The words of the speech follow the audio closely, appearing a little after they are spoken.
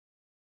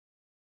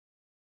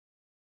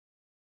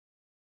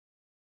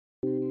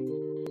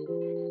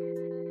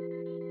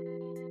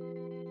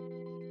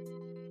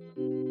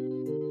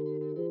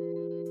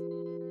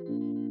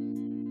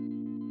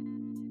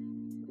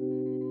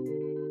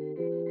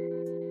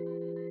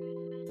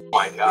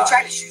my God. We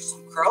tried to shoot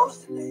some crows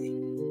today.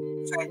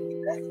 We tried to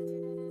do that.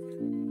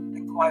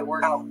 Didn't quite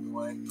work out,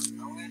 boy. I'm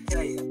going to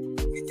tell you.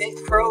 If you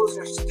think crows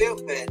are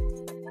stupid,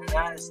 they're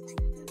not as stupid.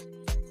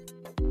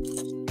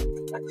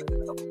 I took a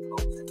couple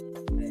crows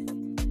today.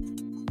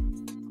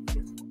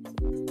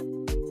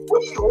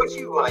 What do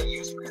you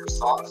use for your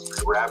sauce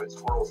for your rabbit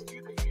squirrels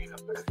too that you made up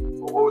there?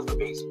 Well, what was the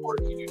base for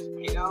it? Did you use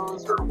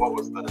tomatoes or what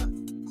was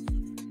the?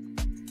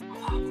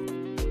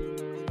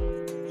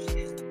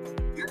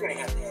 You're gonna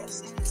have to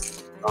ask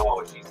this.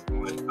 Oh, jeez.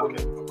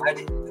 Okay. I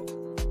didn't know.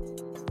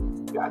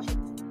 Gotcha.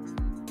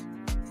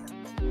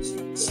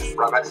 She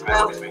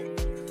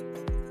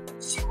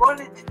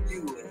wanted to do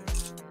it.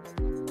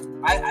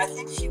 I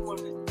think she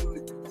wanted to do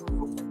it to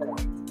prove a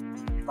point.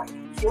 If I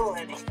can kill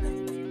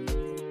anything.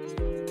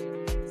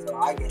 So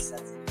I guess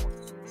that's the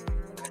point.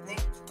 I think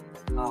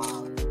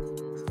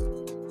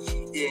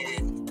she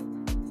did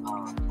a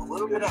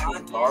little bit of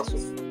onions.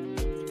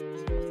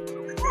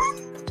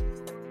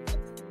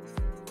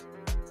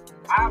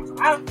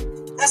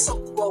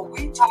 Well,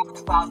 we talked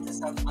about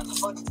this on the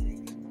hunt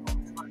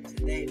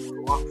today. We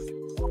were walking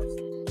through the forest.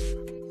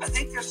 I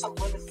think there's some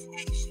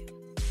limitation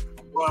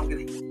on what I'm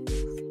going to use.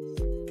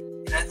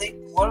 And I think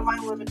one of my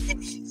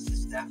limitations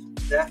is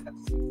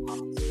definitely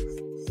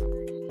politics.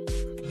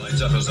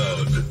 Tonight's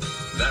episode,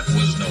 that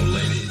was no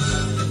lady.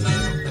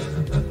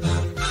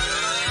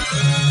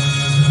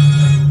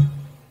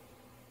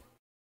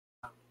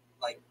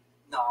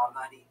 No, I'm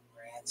not eating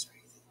rats or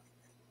anything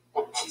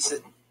like that. She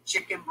said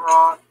chicken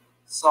broth,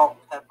 salt,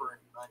 pepper,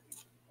 and onion.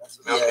 That's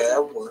what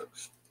that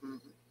works.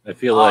 Mm-hmm. I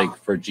feel like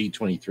for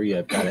G23,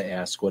 I've got to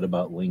ask, what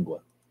about lingua?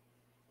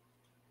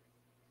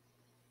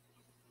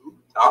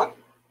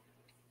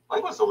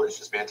 Lingua's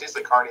delicious, man. It tastes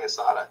like carne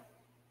asada.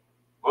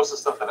 Most of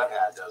the stuff that I've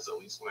had does, at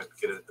least when I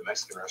get it at the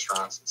Mexican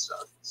restaurants and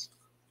stuff.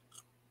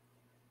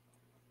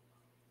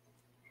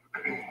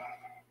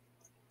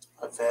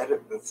 I've had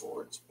it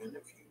before. It's been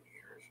a few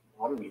years.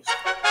 I'm used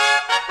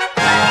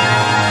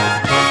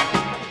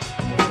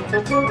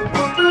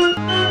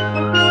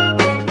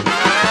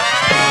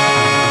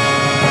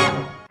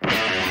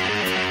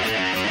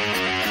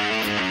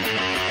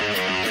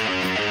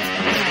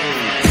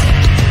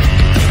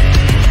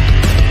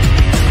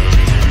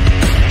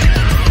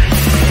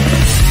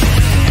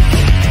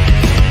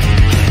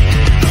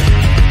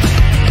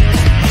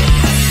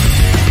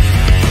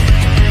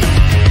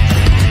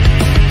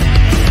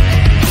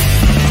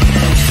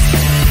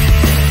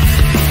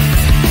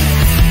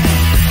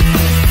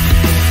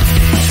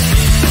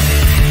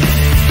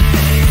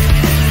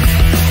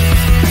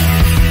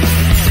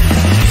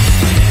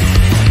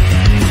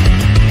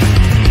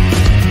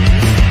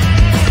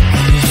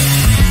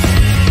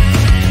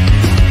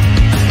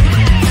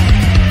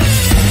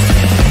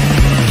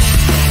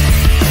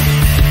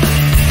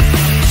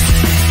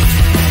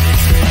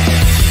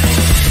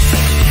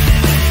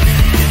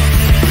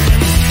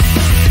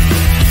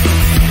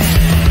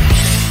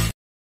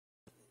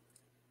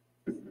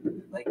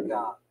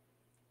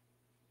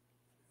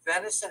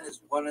venison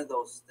is one of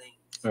those things.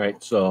 All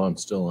right, so I'm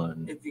still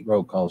on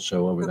roll call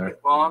show over there. If you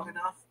cook it long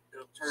enough,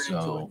 it'll turn into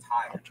a So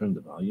tire. I'll turn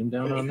the volume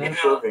down on that.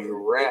 serving a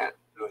rat.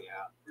 Oh,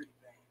 yeah. Pretty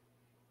bad.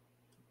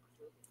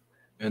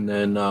 And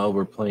then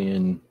we're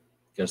playing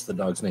Guess the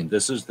Dog's Name.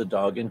 This is the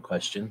dog in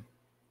question.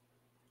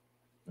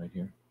 Right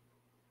here.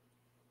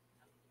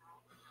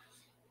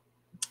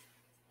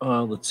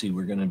 Let's see.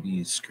 We're going to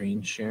be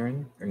screen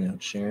sharing. Bring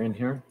out Sharon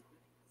here.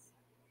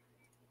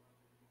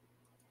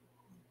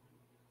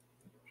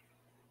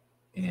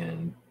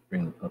 And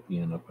bring the puppy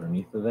in up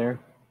underneath of there.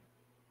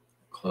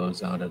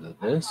 Close out of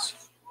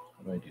this.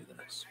 How do I do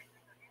this?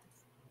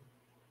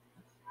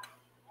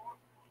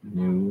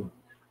 New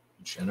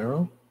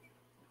general.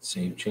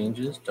 Save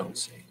changes. Don't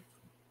save.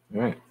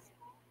 All right.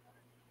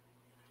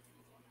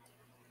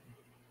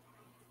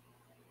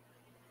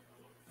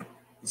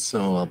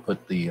 So I'll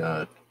put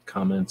the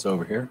comments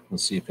over here. We'll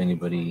see if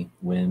anybody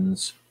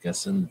wins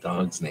guessing the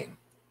dog's name.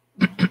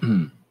 Is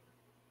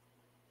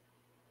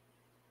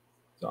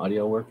the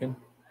audio working?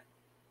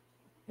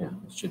 Yeah,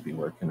 it should be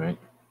working, right?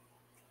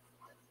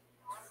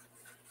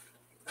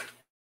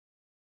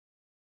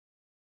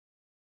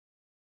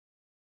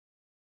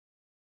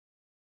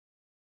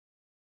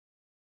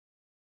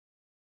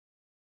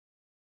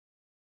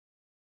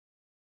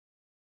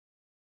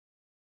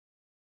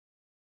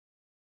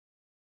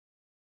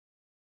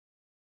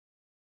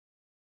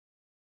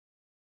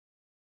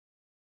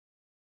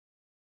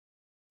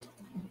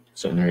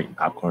 So they're eating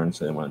popcorn,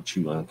 so they want to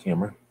chew on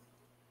camera.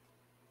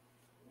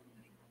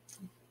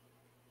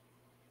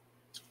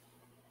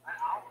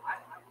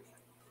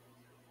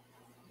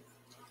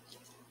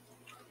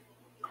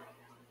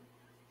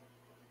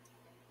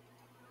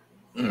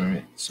 All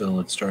right, so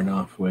let's start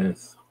off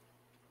with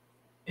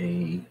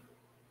a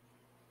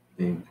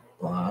big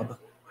blob,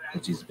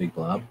 which is a big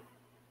blob.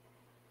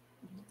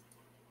 I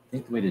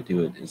think the way to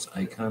do it is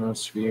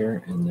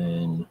iconosphere and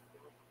then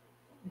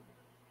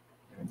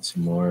add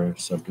some more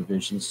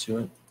subdivisions to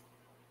it.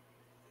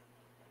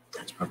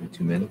 That's probably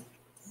too many.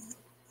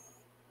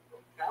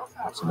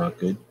 That's about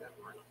good.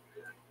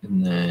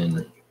 And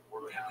then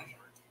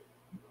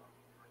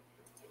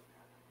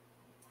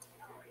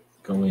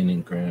go in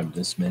and grab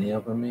this many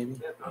of them, maybe.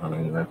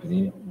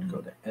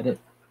 Go to edit.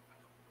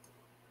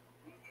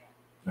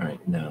 All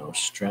right, now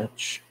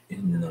stretch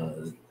in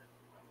the.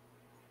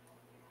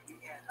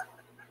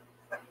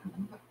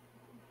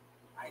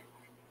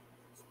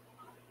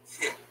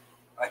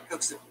 I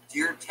cooked some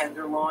deer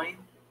tenderloin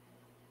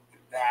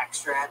and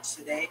backstraps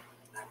today,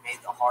 and I made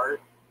the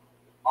heart.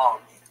 Oh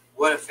man,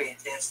 what a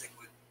fantastic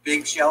with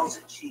big shells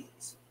of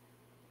cheese,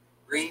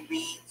 green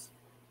beans,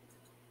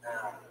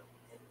 and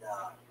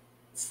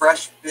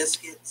fresh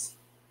biscuits.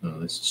 No,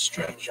 this is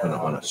stretch. I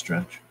don't want to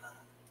stretch.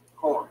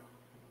 Corn.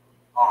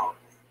 Oh,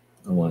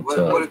 I want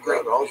what a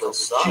great all meal. the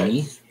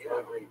sides. What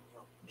a great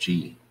meal.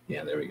 G.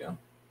 Yeah, there we go.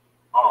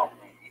 Oh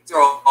man, you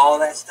throw all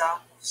that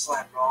stuff,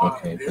 slap it all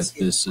Okay, on a but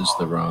biscuit. this is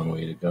the wrong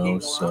way to go.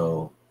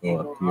 So go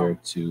up here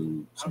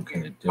to some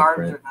kind of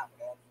different. Carbs are not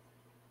bad.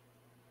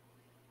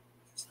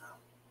 It's not.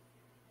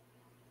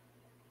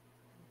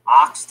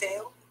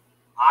 Oxtail?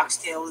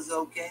 Oxtail is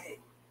okay.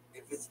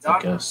 If it's I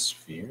done. guess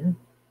sphere.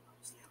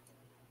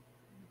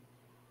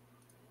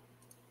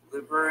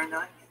 Liver and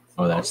onions.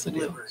 Oh, that's the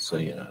deal. Liver. So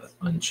yeah,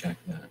 uncheck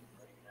that,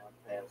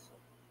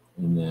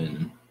 and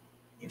then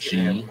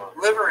G.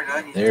 Liver and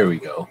onions. There we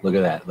go. Look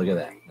at that. Look at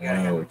that.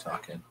 Now we're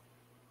talking.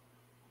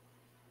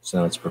 So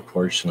now it's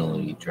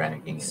proportionally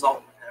dragging it.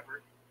 Salt and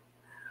pepper.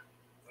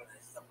 Throw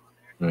that stuff on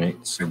there. All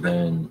right. So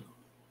then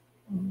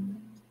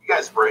You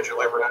guys bread your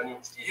liver and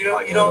onions? Do You don't-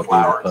 like you don't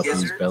flour? flour Puppy's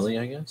gizzards? belly,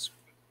 I guess.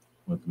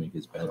 Want to make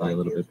his belly a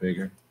little bit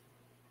bigger.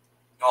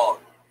 Oh,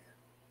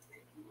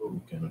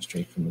 Kind of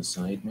straight from the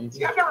side, maybe.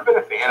 See, I've never been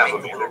a fan of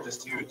them, man. They're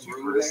just too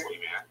bristly,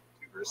 man.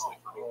 Too bristly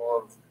for me.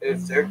 Well,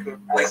 if they're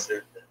cooked Like, right,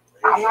 they're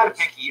I'm not a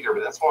delicious. picky eater,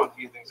 but that's one of the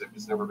few things I've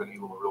just never been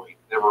able to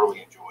never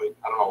really enjoy.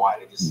 I don't know why.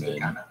 They just seem Man.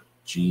 kind of,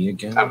 G I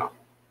again. don't know,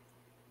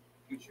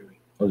 too chewy.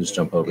 I'll just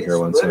jump over It's here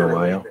once in a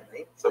literally while. the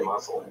main It's a thing.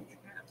 muscle.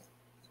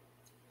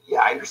 Yeah,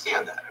 I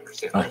understand that. I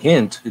understand A that.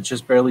 hint. It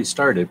just barely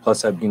started.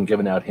 Plus, I've been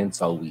giving out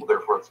hints all week. Well,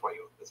 therefore, that's why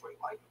you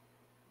like it.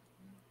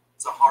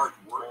 it's a hard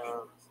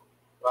work.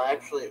 Well,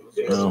 actually, it was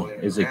the Oh, other way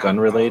is it around.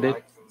 gun-related? I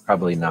liked them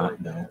Probably before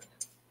not, no. that.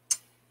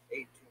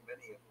 Ate too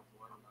many of them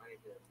one night,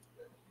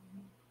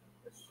 and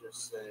let's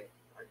just say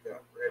I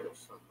got rid of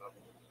somebody.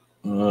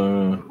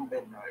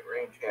 Midnight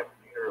Range happened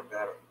to hear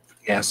about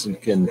it.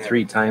 Asking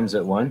 3 times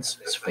at once.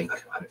 It's fake.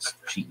 It's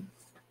cheating.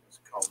 It's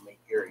called me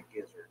Gary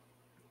Gizzard.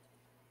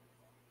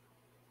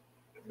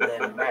 And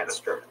then Matt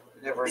started.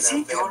 Never Is he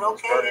enough doing animals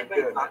okay? started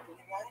Anybody doing talk it. to the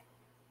guy?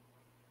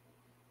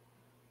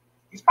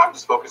 He's probably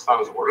just focused on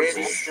his work, Or is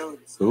man. he still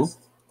Who?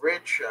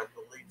 Rich, I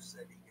believe,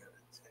 said he got a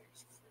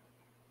text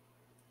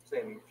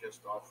saying he's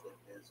just awfully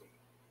busy.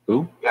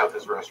 Who? Yeah, with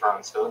his restaurant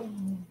and stuff.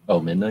 Oh,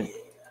 Midnight?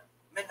 Yeah.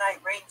 Midnight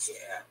Range.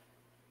 Yeah.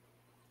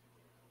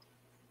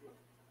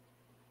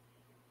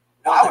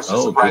 I was just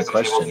Oh, surprised good I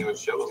was able to question. even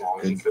show as long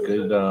as he Good, could.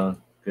 good All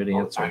the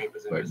answer. time he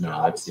was in But his no,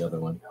 jobs. that's the other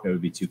one. That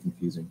would be too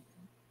confusing.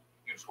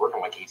 He was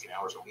working like 18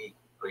 hours a week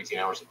or 18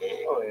 hours a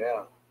day. Oh,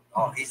 yeah.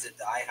 Oh, he's a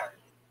diehard.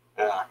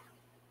 Yeah.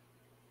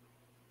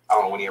 I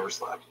don't know when he ever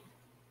slept.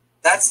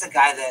 That's the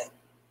guy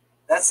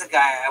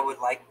I would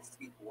like to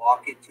see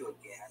walk into a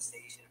gas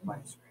station and buy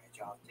a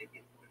scratch off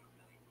ticket.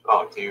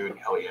 Oh, dude,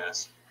 hell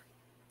yes.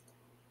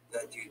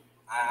 That dude,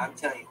 I'm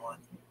telling you one.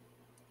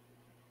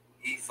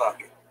 He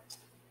fucking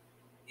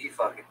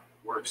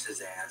works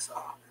his ass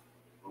off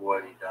for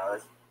what he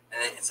does,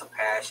 and it's a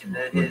passion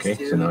that his Okay,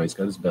 too. so now he's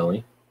got his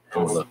belly.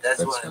 Oh, That's, look, that's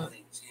that's one of not- the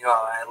things. You know,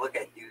 I look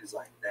at dudes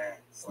like that.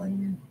 It's like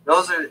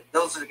those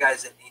are the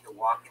guys that need to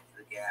walk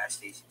into the gas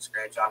station,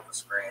 scratch off a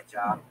scratch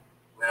off,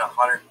 win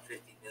 $150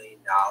 million.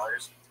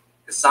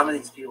 Because some of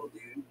these people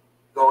do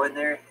go in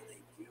there and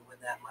they do win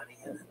that money,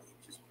 and then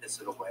they just piss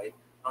it away.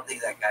 I don't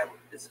think that guy would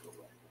piss it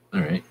away. All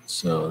right,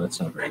 so that's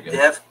not very And good.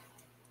 Dev,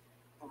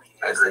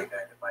 I agree. that guy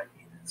to buy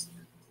peanuts.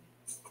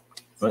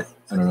 But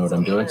I don't know what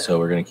I'm doing, so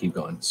we're going to keep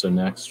going. So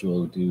next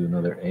we'll do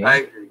another A. I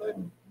agree.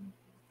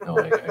 Oh,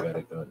 I got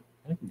to go.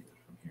 I can do it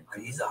from here.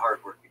 He's a hard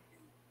working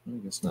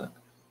dude. I guess not.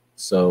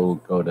 So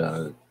go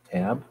to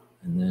tab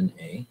and then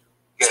A.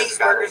 Yeah,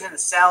 Cheeseburgers and a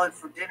salad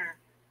for dinner.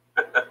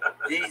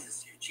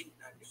 Jesus, you're cheating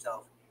on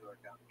yourself in New York,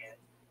 okay?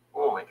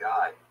 Oh my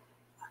God.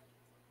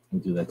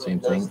 We'll do that So same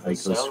does thing. the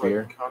salad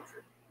Icosphere.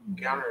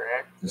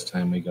 Counteract This the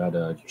time we got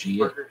a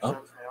G it cheeseburger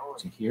up somehow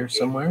to and here negate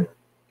somewhere. the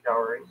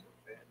calories of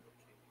fat in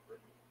the cheeseburger.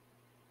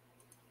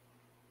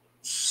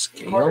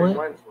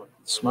 Scale it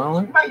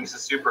smaller. He might use a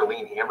super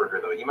lean hamburger,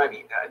 though. He might be.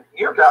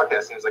 New York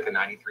Outcast seems like a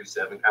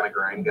 93.7 kind of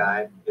grind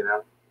guy, you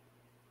know?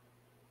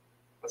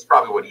 That's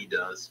probably what he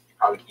does. He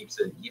probably keeps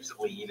it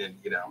lean and,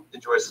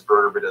 enjoys his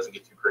burger, but doesn't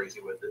get too crazy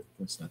with it.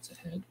 Guess that's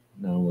ahead.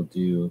 Now we'll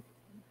do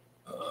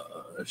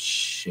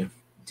Shift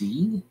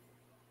D.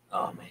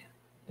 Oh man,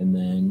 and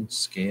then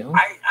scale,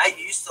 I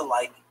used to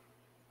like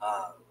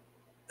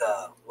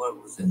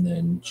what was it? and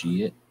then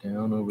G it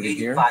down over to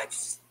here.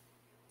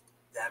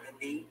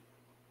 8570.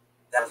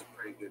 That was a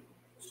pretty good.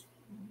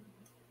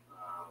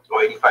 So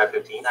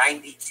 85.15.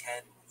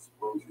 9010 was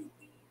way too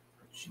lean.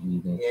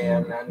 G that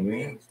Yeah, down to 90 here.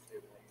 beans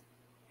too.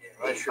 Yeah,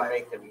 Unless you're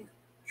 85, making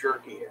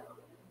jerky out of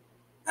it.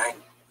 90.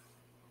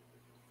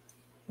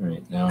 All right,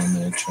 right, now I'm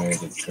going to try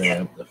to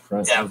grab the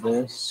front of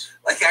this.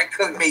 Like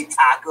I made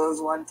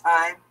tacos one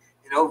time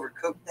and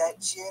overcooked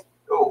that shit.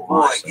 Oh, Boy,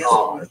 my guess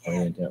God.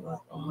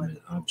 what? I'm in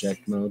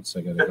object mode, so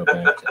I got to go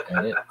back to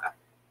edit.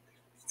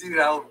 Dude,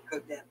 I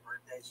overcooked that and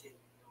burnt that shit. It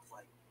was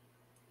like,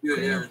 dude,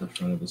 Grab the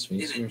front of his in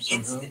face an here somehow.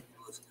 instant, it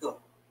was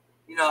cooked.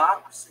 You know,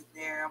 I'm sitting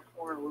there, I'm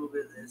pouring a little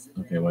bit of this.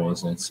 Okay, why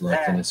isn't it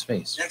selecting his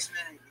face? Next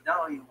minute, you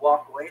know, you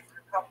walk away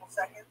for a couple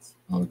seconds.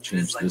 I'll and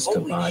change it's like, this to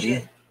holy body.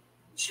 shit.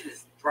 This shit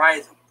is dry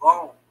as a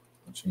bone.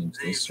 I'll change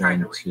Then you're this trying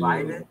to one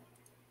revive to it.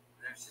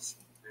 There's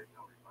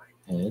no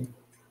revive. head.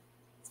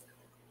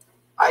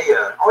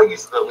 I'll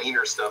use the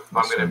leaner stuff if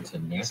I'm This gonna one to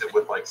neck. use it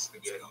with like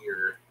spaghetti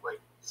or like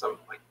some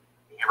like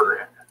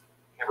hamburger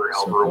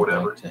elbow or Circle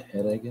whatever. back to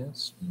head, I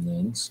guess, and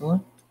then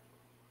select.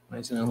 Why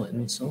is it not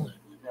letting me select?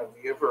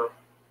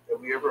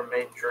 Have you ever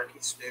made jerky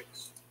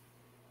sticks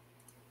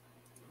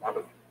out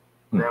of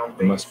ground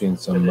It must be in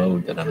some beef?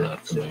 mode that I'm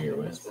not Jerky familiar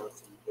sticks and with. stuff,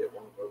 so you get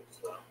one of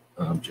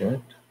those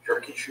Object,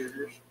 jerky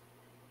shooters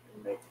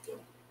and make them.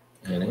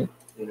 edit.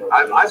 You know,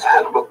 I've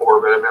had them before,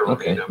 but I've never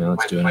Okay, made them. now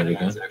it's My doing it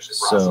dad's again. actually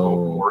brought some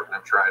over from work and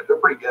I've tried it. They're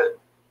pretty good.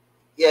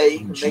 Yeah, you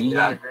can G make it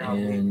out of ground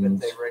beef, and-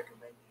 but they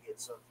recommend you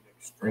get something Oh,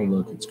 extremely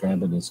look, it's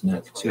grabbing his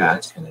neck too. Yeah.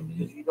 That's kind of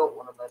because neat. you don't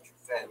want a bunch of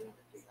fat in it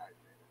dehydrated.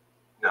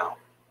 No.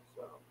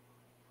 So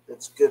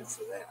it's good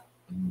for that.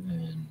 And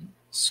then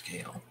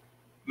scale.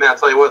 Man, I'll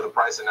tell you what, the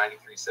price of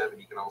 $93.70,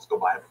 you can almost go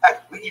buy a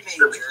pack of We beef made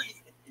jerky. jerky.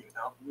 You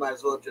know? You might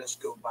as well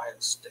just go buy a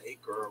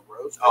steak or a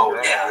roast. Oh,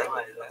 or Yeah,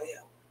 whatever.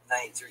 yeah.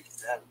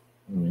 93.7.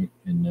 All right,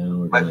 and now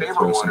we're My going to favorite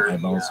throw one some are the,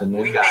 eyeballs in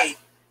We there. made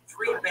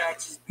 3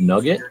 batches. beef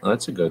Nugget? jerky. Oh,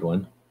 that's a good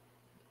one.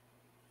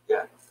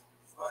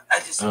 I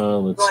just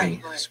Let's Go see.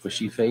 ahead, go ahead.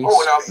 Squishy face? Oh,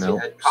 and also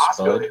No. at Costco,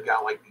 Spud? they've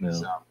got like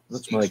these. No.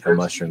 Looks steak more like a strips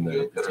mushroom you can than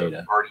a get that are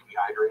potato. already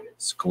dehydrated.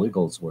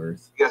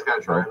 Squigglesworth. You guys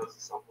gotta try Nope. those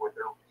at some point.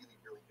 They're really,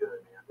 really good,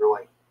 man. They're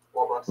like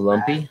 $12 a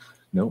Lumpy? bag,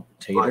 Nope.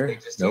 but Tater? they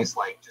just Nope. taste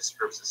like just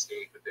strips of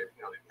steak, but they're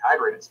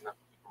dehydrated, so nothing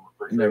to keep them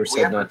refrigerated. Never We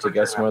said have not to refrigerate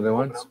guess them more than after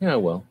we once. open them, Yeah,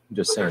 well, I'm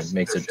just but they're- saying,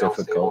 makes they're it shelf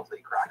stable difficult until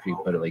you crack if you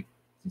them put it open. like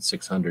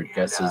 600 And,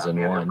 guesses in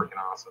man, one. They're freaking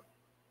awesome.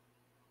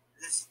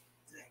 this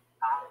thing.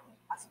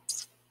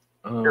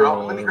 Here,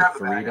 let me grab the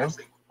bag. I Burrito?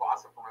 actually bought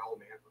some for my old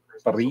man for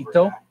Christmas. I'll bring it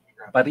Burrito? back. You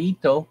grab it.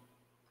 Burrito.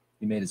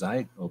 He made his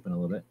eye open a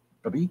little bit.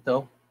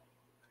 Burrito.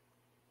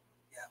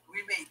 Yeah,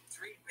 we made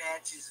 3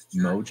 batches of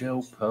jerky.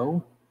 Mojo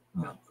Po?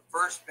 The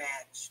first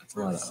batch. That's a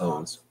lot of was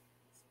soft. O's.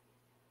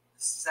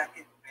 The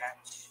second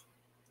batch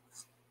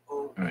was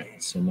okay. All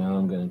right, so now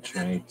I'm going And to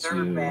then try the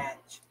third to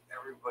batch,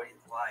 everybody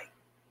liked.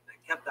 They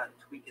kept on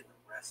tweaking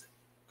the recipe.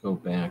 go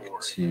back to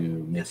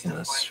just making to a find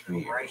the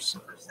sphere. right So,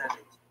 percentage.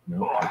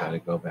 no, I got to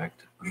go back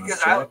to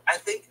Because object, I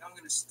think I'm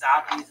going to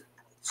stop using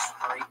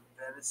straight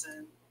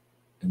venison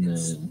and then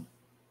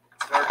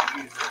start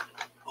using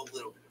a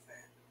little bit of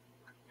fat.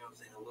 You know what I'm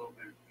saying? A little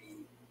bit of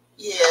beef.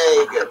 Yeah,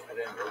 you got that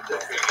in there.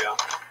 There you go.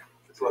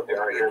 That's what they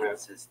are here, man.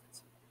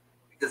 Consistency.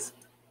 Because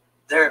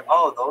they're,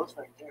 those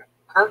right there.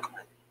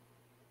 Kirkland.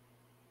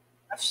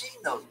 I've seen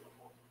those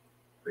before.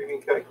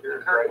 Premium cut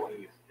cured dried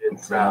beef.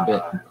 It's grab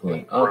it and pull it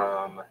made up.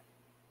 from.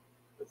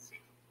 Let's see.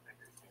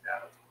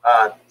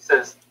 It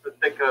says the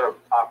thick cut of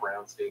top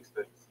round steak,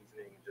 special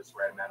seasoning, and just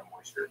right amount of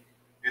moisture.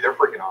 Dude, they're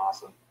freaking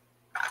awesome.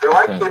 They're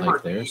like Is that,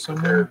 like, Clifford there beef, but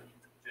somewhere?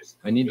 they're just.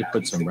 I need to put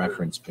these some things are-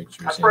 reference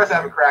pictures I'm in surprised I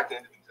haven't here. cracked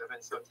into these. I've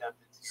been so tempted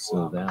to.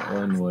 So that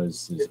one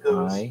was his get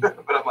those. eye. But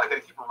I'm like, I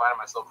keep reminding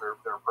myself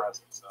they're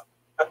impressive. So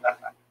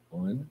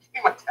One.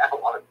 he must have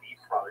a lot of beef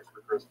products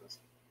for Christmas.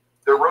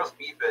 Their roast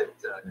beef at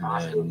And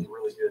Costco then is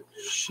really good too.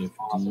 It's Shift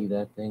awesome. D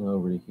that thing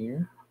over to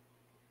here.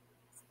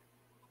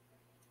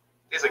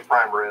 Tastes like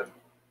prime rib.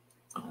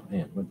 Oh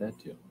man, what'd that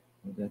do?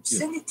 What'd that do?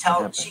 Cindy What tells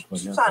happened? she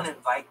What keeps happened? on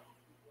inviting.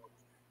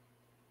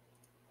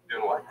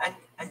 Doing what?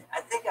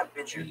 I think I've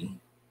been there G.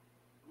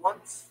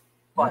 once,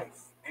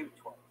 twice, maybe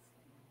twice.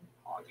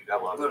 Oh, dude, I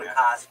love Go it, to man.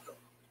 Costco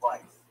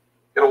twice.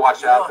 Gotta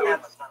watch We out don't though. have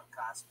a ton of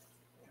Costco.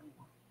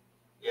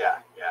 Yeah,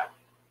 yeah.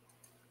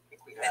 I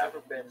think we I've have. never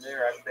been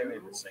there. I've been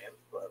in the Sam's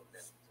Club.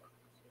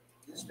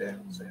 Used to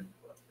have the Sam's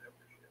Club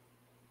membership.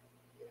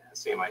 Yeah,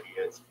 same idea.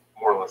 It's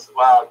more or less,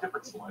 well,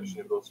 different selection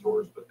of those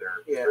stores, but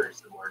they're Yeah. very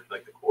similar.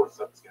 Like the core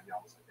stuff is gonna be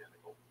almost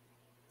identical.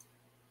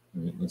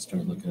 All right, let's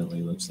start looking at what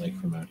he looks like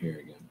from out here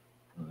again.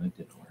 Oh, that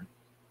didn't work.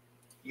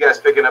 You guys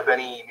picking up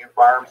any new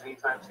firearms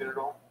anytime soon at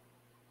all?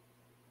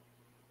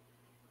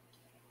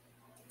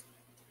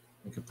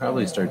 I could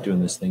probably start doing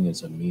this thing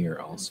as a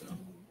mirror also.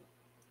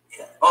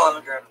 Yeah. Oh, I'm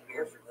gonna grab a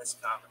beer for this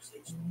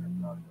conversation.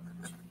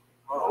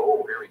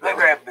 Oh, here we go. I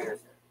grab beer.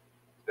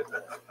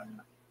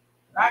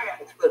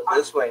 Let's put it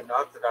this way,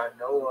 not that I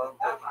know of,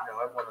 but you know,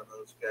 I'm one of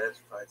those guys.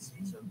 If I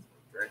see something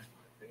that directs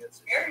my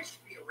fancy, Gary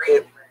should be a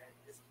rating brand.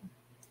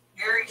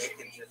 Gary it should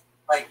can be just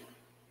like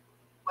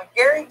when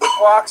Gary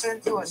walks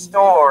into a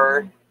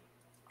store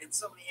and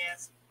somebody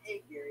asks,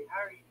 "Hey Gary, how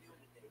are you doing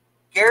today?"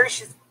 Gary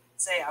should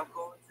say, "I'm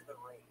going to the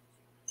range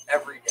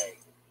every day.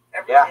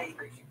 Every Yeah. day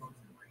Gary should go to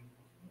the range."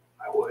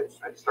 I would.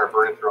 I'd start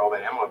burning through all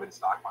that ammo I've been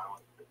stockpiling.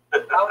 I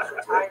was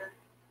retired.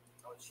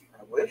 I was shooting.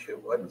 I wish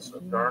it wasn't so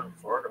darn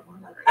far to my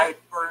range. I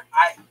burn.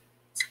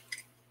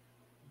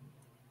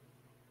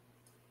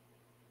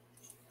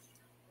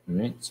 All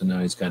right, so now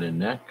he's got a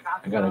neck.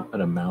 I gotta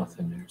put a mouth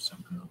in there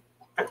somehow.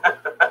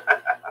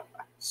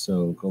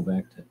 So go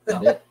back to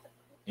edit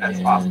That's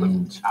and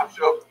awesome. Chop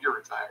show, you're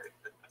retired.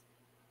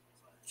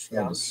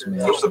 try to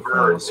smash the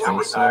crow's face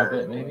a little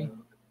bit, maybe.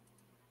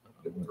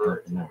 What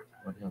happened there?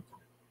 What happened?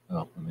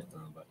 Oh, I hit the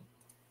wrong button.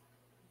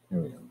 Here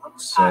we go.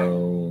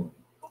 So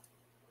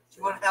Do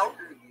you want help?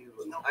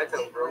 I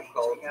don't roll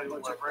call. We got a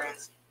bunch of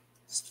brands.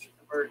 Just keep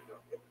the bird going.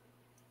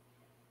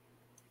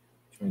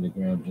 trying to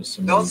grab just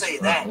some They'll of these say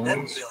front that. Then we'll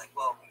ones. be like,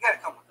 well, you gotta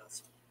come with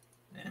us.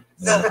 Nah,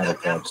 I don't know how to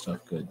grab stuff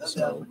good,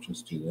 so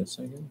just do this,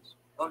 I guess.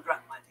 Don't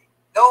drop my name.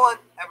 No one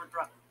ever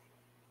dropped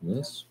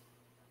This.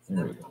 my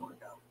There name. we Never go.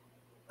 worked out.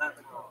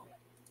 Nothing wrong.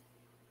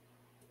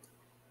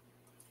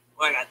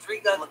 Well, I got 3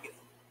 guns looking.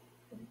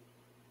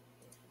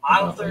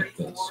 Model About like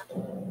 34, this.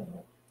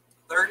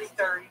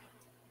 3030,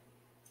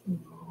 and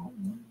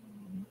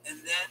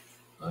then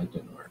That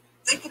didn't work.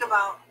 thinking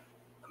about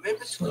I'm in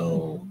between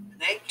So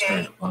an AK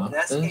turn off and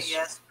an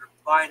SKS or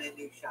buying a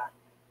new shotgun.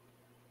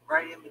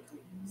 Right in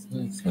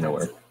between. That kinda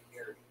work.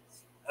 Areas.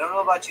 I don't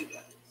know about you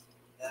guys.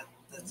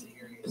 That's the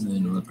area. and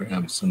then we'll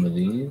grab some of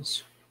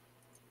these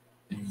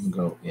and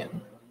go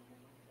in.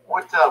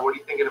 What are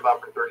you thinking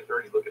about for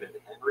 3030? Looking at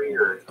Henry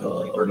or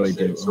What do I do?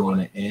 36 I or want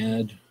what? to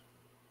add.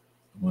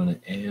 I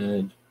want to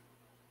add.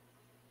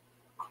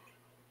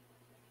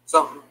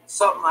 Something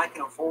I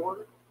can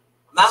afford.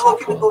 I'm not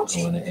looking to go I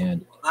cheap. want to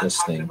add not this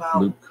talking thing.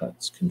 about- Loop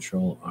cuts.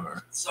 Control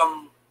R.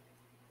 Some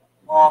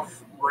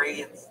off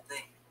brand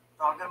thing.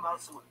 Talking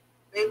about some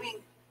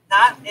maybe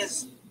not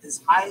as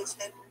high as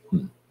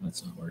Henry.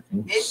 That's not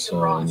working. Maybe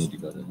So Ross. I need to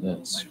go to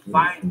this. Like Go to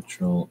fine.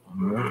 Control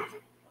R.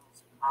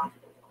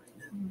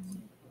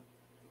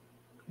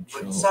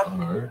 Control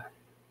R.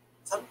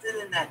 Something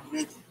in that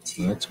mid Oh,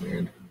 tier. that's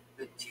weird.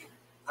 Mid tier.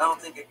 I don't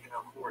think I can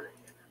afford it.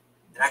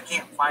 And I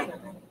can't find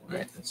them.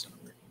 Right, that's not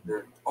working.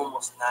 They're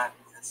almost not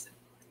existent.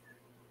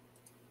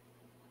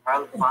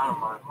 Probably find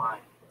them online.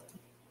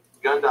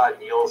 Gundot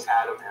Neil's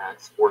had them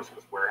at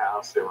Sportsman's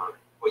Warehouse. They were,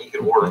 well, you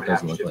can order That them.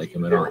 doesn't look like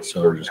him at all.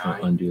 So we're just going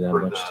to undo that a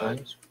bunch of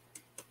times.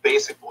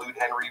 Basic blued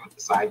Henry with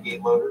the side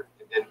gate loader.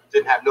 It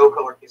didn't have no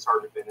color case,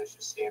 hard to finish,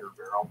 just standard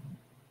barrel.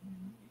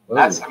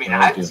 That's, I mean,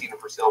 I haven't seen them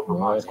for sale for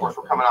months. Of course,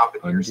 we're coming off the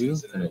deer Undo?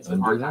 season, Can and I it's a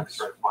hard undo time to this?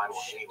 try to find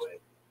one anyway.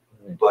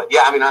 Right. But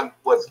yeah, I mean,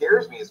 what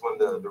scares me is when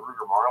the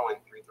Ruger Marlin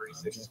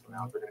 336s come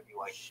out, they're going to be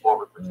like $1,200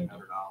 or $1,500.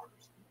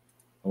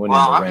 I went Well,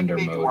 into I'm render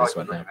thinking maybe mode more is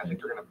like what I happened. think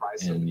they're going to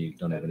price And them you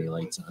don't have any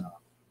lights on.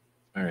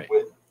 All right.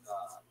 with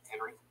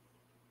Henry.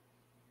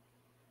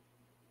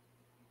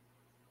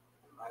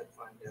 I'd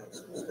find out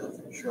some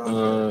stuff in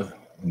shop.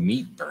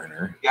 Meat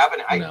burner. Yeah,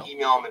 I No.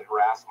 email them and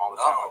harass them all the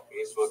time on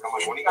Facebook. I'm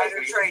like, when are you guys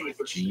going to Insider get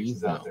 336s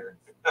trading. out there?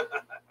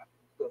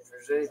 So if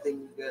there's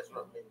anything you guys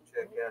want me to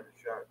check out in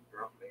shop,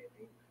 drop me an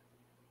email.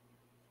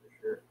 For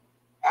sure.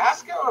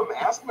 Ask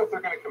them if they're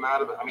going to come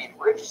out of it. I mean,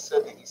 Rich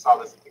said that he saw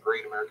this at the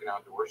Great American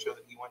Outdoor Show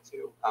that he went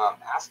to.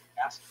 Ask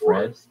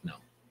Fred? Toros No.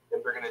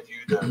 if they're going to do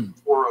the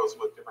Toros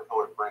with different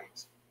colored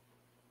frames.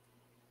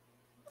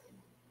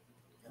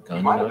 We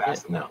Gun might have nugget?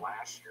 asked them No. that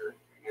last year,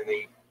 and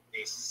they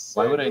said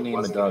Why would I it name a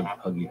wasn't dog gonna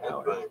happen Puggy yet,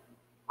 Powder? but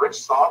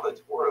Rich saw the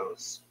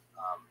Toros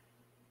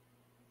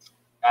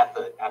at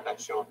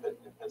that show in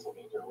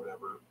Pennsylvania or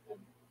whatever, and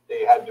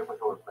they had different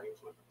colored frames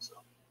with them. So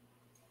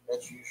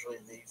That's usually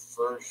the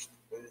first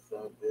booth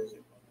I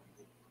visit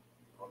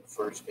on the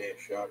first day of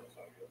shot. Is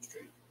I go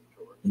straight to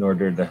the tour. In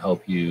order to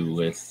help you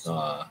with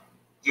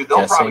dude, they'll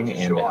guessing probably just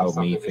and show to off help me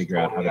something that's figure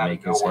out how to totally make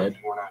out of his nowhere head,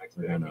 that you were not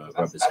we're gonna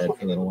expecting. rub his head what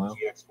for a they little did while. with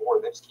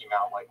GX4. They just came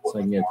out like so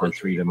I can get the March or April last year.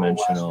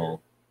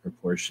 three-dimensional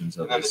proportions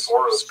of And then the his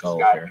Toros just skull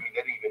got, I here. mean,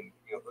 they didn't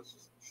even, those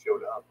just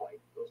showed up. Like,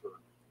 those were,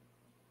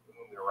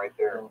 boom, they're right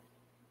there.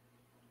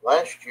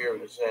 Last year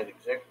was that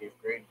executive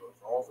grade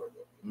revolver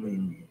that made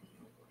me.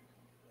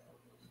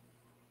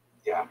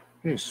 Yeah,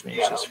 Just smash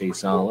Yeah, his that was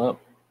face pretty all cool. up.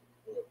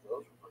 Yeah,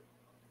 those were pretty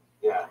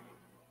yeah.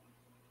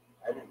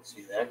 I didn't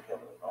see that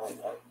coming at all.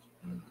 That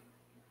was,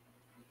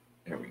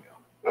 There we go.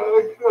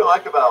 What I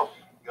like about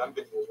gun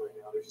business right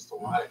now, there's just a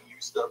lot of new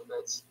stuff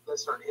that's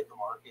starting to hit the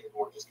market, and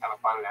we're just kind of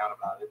finding out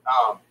about it.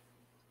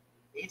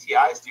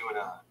 ATI is doing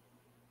a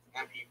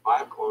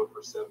MP5 clone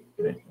for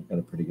 $750, I've got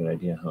a pretty good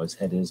idea how his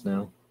head is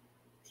now.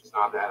 which is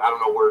not bad. I don't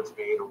know where it's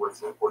made or where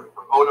it's imported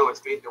from. Oh no,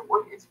 it's made.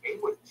 It's made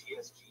with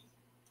GSG,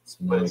 So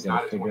but now we it's not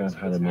gotta as figure out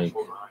how to it's make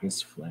actual grind.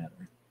 this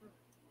flatter.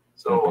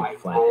 So Got a I big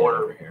flat head color,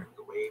 over here.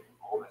 the weight,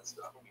 all that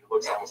stuff. I mean, it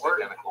looks Yeah, almost work.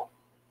 identical.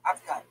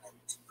 I've got a ton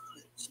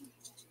of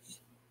GSG.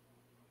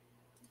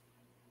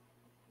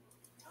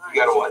 You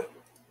got a what?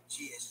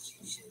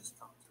 GSG shit has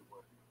come to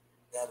work.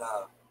 That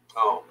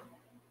Oh,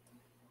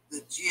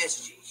 the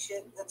GSG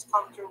shit that's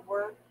come to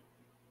work.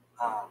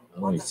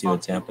 you see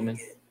what's happening?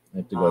 I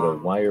have to go to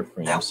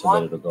wireframe That so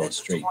one that it'll go that's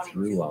straight 22,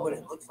 through all but of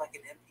it it. looks like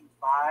an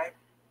MP5.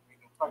 You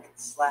can fucking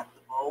slap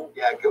the bolt.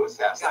 yeah, Ghost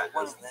We has got that.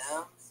 one of doesn't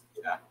them.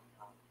 it? Yeah.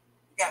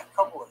 We got a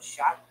couple of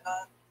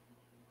shotguns.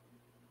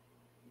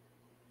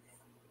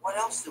 What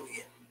else do we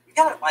get? We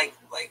got it like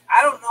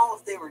I don't know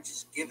if they were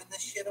just giving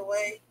this shit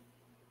away.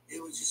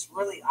 It was just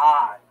really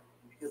odd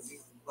because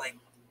these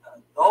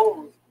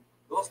those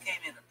Those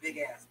came in a big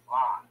ass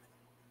box.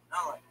 And I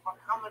was like, fuck,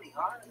 how many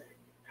are there?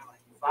 They're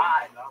like 5.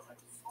 I was like,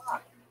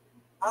 fuck,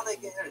 how they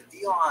get a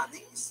deal on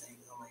these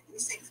things? I'm like,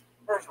 these things,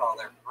 first of all,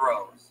 they're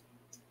gross.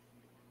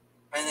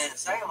 And then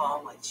second of all,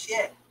 I'm like,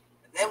 shit.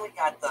 And then we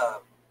got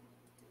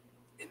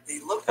they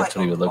look That's like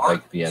what he would look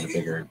like if he had a Mark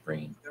bigger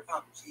brain. They're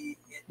from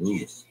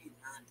GSG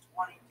and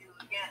 22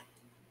 again.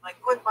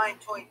 Like, quit buying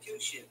 22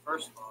 shit,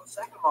 first of all.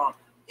 Second of all,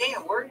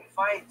 damn, where you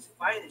find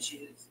this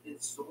shit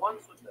is the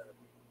ones with the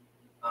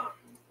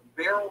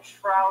barrel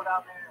shroud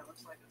out there. It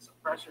looks like a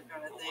suppressor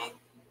kind of thing.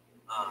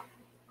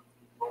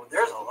 But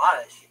there's a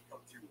lot of shit come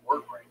through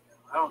work right now.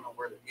 I don't know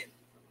where they're getting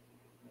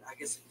it from. I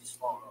guess it's just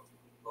falling off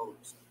the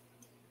boats.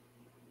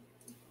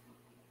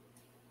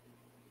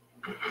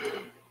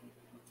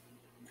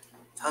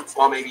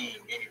 Well, maybe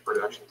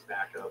production's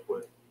back up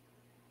with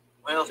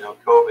Well,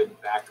 COVID and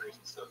factories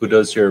and stuff. Who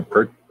does your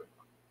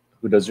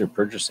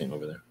purchasing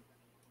over there?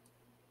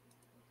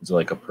 Is it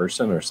like a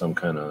person or some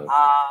kind of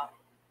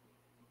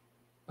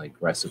like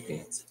recipe?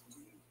 yeah, it's a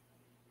dude.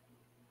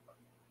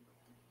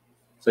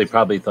 So they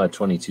probably thought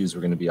 22s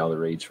were going to be all the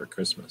rage for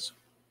Christmas.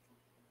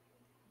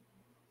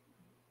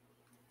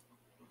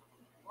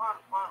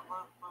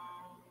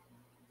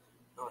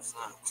 No, it's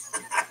not.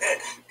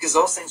 Because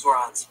those things were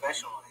on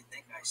special, and I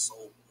think I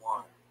sold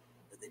one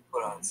that they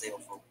put on sale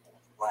for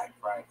Black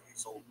Friday. I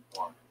sold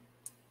one.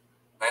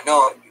 And I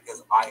know it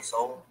because I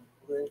sold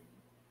it.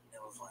 It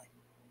was like,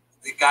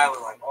 the guy was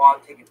like, oh,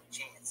 I'm taking a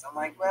chance. I'm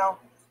like, well,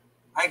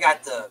 I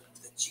got the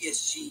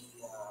GSG,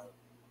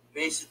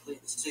 basically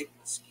the sick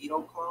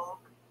mosquito clone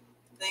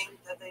thing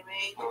that they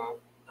made.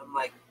 I'm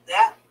like,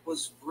 that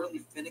was really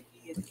finicky.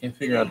 I can't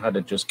figure out how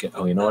to just get.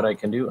 Oh, you know what I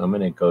can do? I'm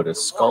going to go to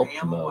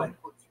sculpt mode,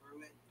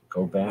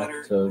 go back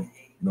to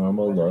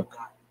normal look,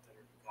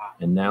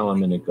 and now I'm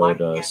going to go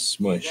to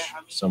smush.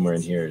 Somewhere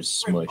in here is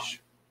smush.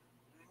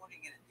 What are you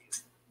going to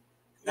do?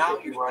 Now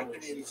you're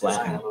thinking it's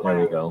Flatten. There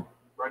we go.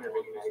 Run your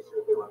mini nicer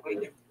if they want way to.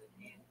 different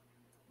than me.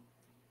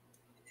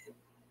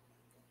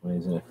 Why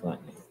isn't it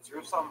flattening?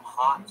 There's something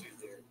hot through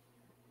there.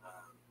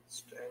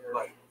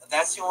 But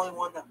that's the only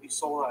one that we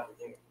sold out of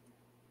there.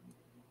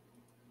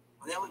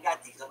 And then we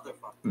got these other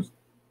fuckers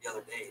the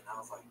other day, and I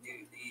was like,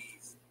 dude,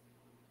 these,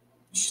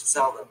 you should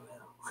sell them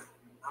now.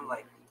 I'm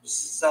like,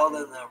 just sell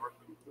them and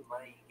recoup the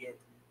money you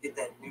get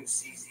that new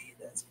CZ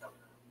that's coming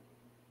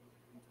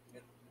out.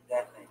 Get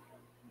that thing.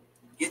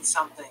 Get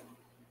something.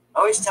 I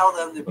always tell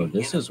them to be Oh,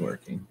 this is innovative.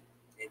 working.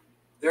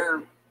 They're,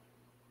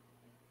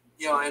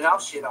 and I'll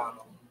shit on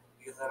them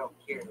because I don't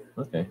care.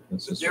 Okay,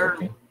 this But is they're-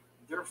 working.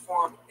 Their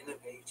form of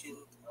innovation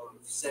of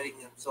setting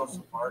themselves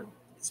apart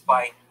is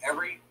buying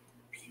every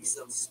piece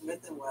of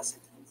Smith & Wesson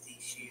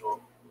EZ shield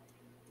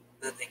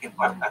that they can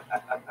buy.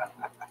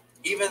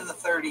 Even the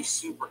 30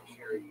 super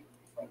carry.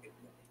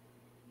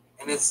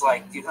 And it's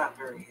like, you're not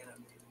very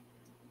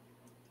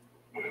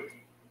innovative.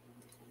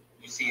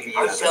 You see the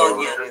I'm telling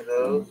Any you, of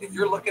those? if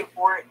you're looking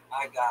for it,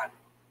 I got it.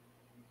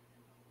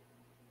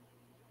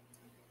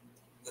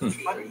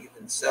 The Are you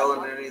even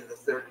selling any of the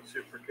 30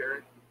 super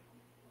carry?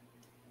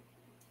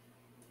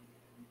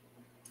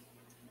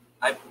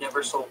 I've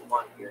never sold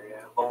one here.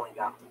 I've only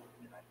got one,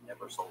 and I've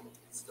never sold it.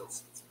 It still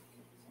sits.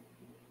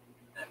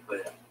 And I put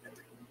it up every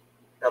day.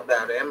 How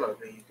about ammo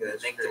do you I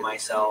guys think to carry?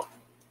 myself,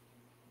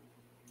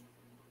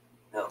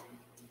 no.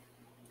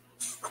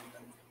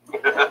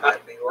 That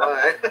might be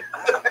why.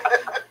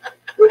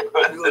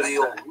 Do the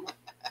old.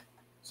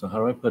 So how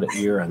do I put an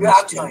ear on Yeah,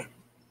 I'm this telling dude? you.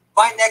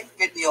 My next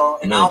video,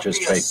 I'm and gonna I'll just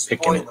be try a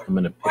picking it. spoiler. I'm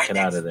gonna My pick it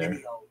out next of there.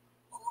 Video,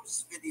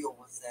 whose video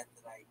was that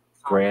I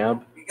Grab.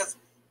 commented? Because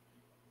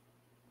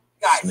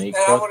guys, Snake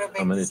and I hook, wanna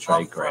make I'm gonna this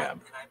try upfront, grab.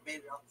 And I made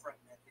it up front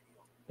in that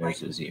video. There's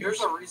his ears.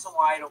 There's a reason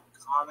why I don't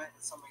comment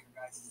on some of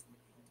your guys'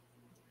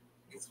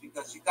 videos. It's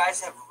because you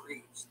guys have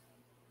reached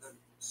the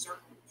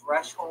certain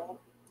threshold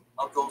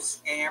of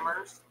those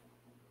scammers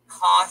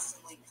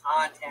constantly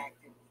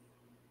contacting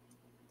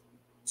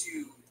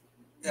me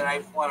that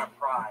I want a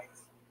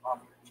prize off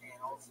your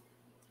channels.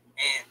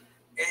 And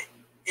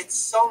it's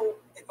so,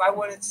 if I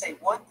wanted to say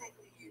one thing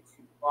to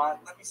YouTube,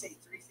 let me say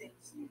 3 things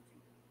to YouTube.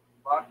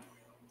 Fuck you.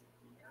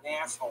 You're an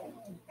asshole.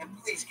 And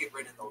please get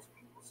rid of those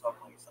people some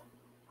way, somehow.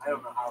 I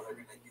don't know how they're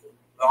going to do it.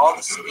 But all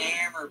the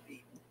scammer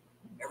people,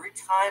 every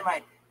time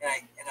I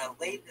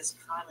laid this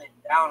comment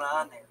down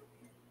on there,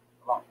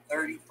 about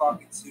 30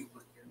 fucking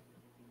super here.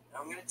 And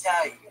I'm going to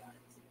tell you guys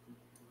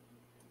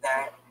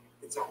that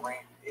it's a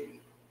rant video.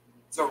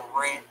 It's a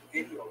rant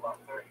video about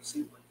 30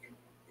 super here.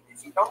 And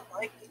if you don't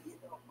like it, you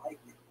don't like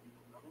it.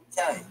 I'm going to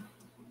tell you.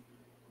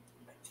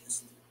 I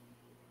just,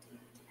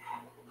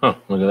 Huh,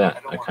 look at that.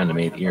 don't I wanna kind of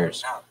rant made about ears.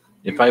 it now.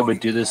 If You I won't would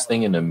do even this know.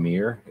 thing in a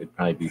mirror, it'd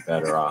probably be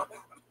better off.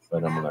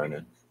 But I'm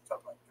learning.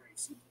 Talk about 30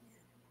 super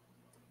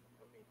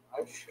here. I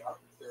shot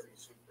 30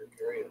 super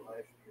carry in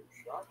last year's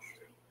shot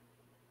shoot.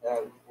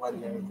 That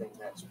wasn't anything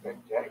that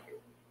spectacular.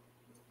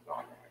 All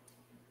right.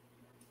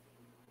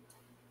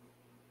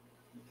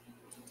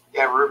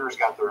 Yeah, Ruger's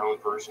got their own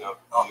version of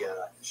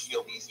the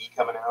Shield EZ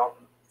coming out.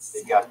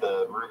 They've got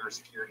the Ruger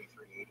Security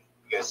 380.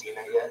 You guys seen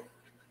that yet?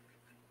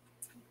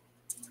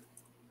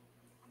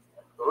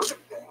 heard of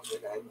that,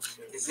 but I haven't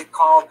seen Is it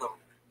called the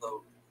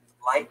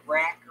light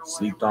rack or whatever?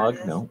 Sleep dog? it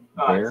is? No.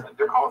 Bear?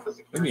 They're calling for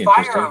security. Maybe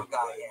interesting. Firearm guy,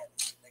 yeah.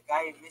 The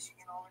guy in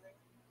Michigan over there?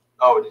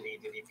 Oh, did he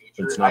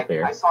feature It's it? not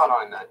there. I saw it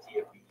on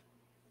TFB.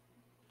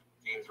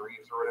 James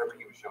Reeves or whatever.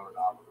 He was showing it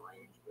off of the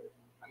range, but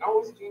I know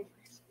it was James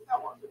Reeves.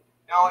 That was it.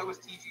 No, it was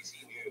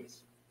TGC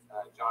News.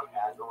 John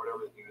Hadd or whatever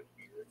the dude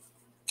here.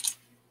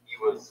 He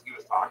was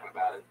talking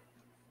about it.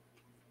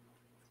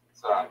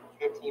 It's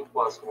 15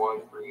 plus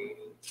 1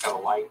 380. It's got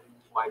a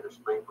lighter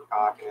spring for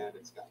cocking it.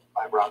 It's got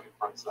fiber optic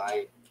front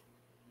sight.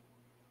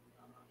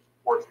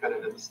 Ports cut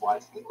into the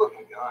slides. Neat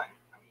looking gun.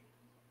 I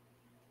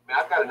mean,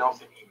 I've got an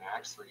LCD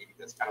Max 3.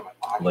 That's kind of my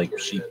pocket. Like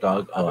carry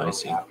sheepdog? that I'm Oh, I really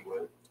see. happy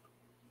with.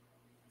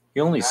 He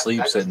only That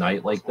sleeps just at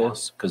night like plus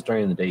this because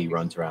during the day he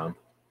runs around.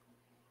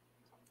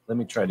 Let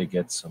me try to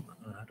get some.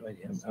 How do I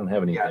don't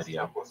have any Yeah, it's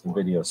video. 10 plus The 1.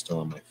 video's still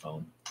on my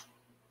phone.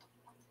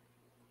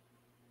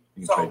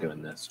 You can So- try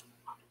doing this.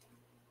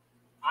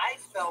 I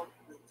felt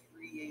the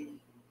 380,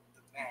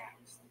 the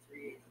Max, the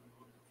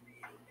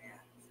 380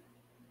 Max.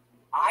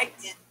 I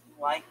didn't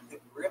like the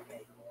grip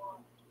angle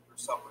on for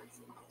some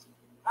reason.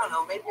 I don't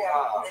know. Maybe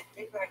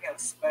I got a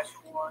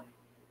special one.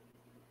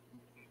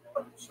 You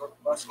know, short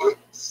bus one. It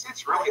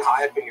sits really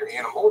high up in your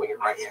hand. I'm holding it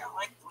I right didn't now.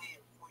 like the way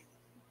it pointed.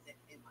 It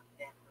made my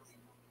neck really.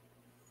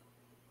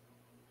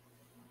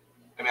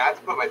 I mean, I have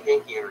to put my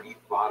pinky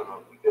underneath the bottom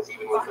of it because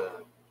even with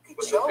the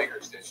Show. finger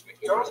extension, I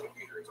can't press my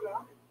computer.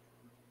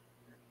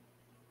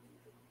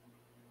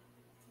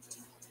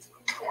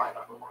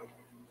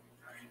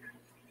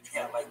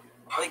 Yeah, like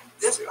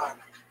this one.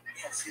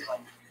 Yeah, see, like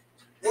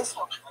this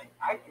one, like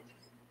I could,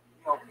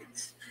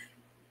 it's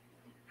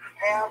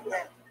have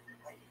that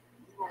like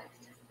little,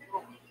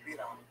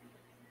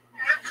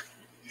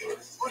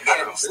 Look at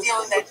him, he's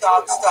stealing that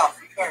dog stuff.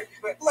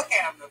 Quick, look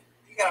at him.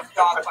 You got a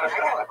dog fight. I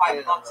got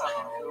 $5 on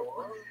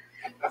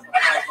it.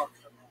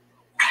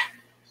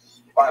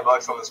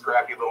 $5 on this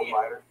crappy little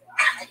fighter.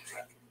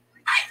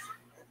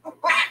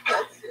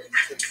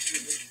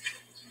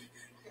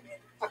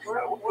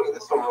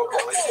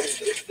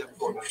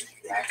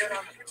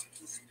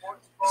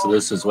 So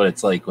this is what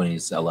it's like when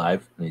he's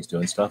alive and he's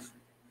doing stuff.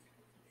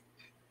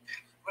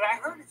 But I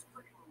heard it's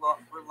pretty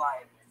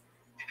reliable.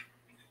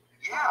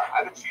 Yeah,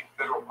 I've been shooting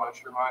Federal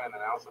Puncher mine, and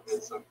then I also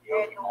did some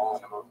PLG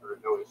Mall ammo for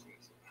no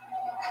issues.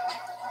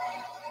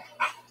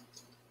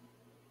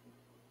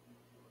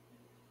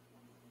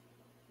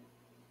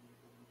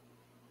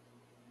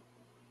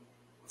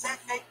 Was that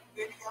fake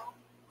video?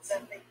 Was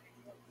that fake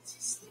video? Is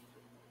he sleeping?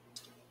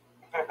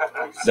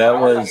 That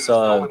was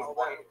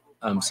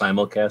I'm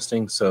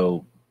simulcasting,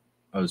 so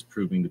I was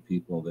proving to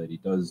people that he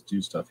does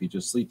do stuff. He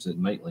just sleeps at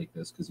night like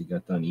this because he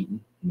got done eating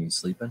and he's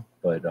sleeping.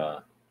 But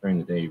during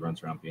the day, he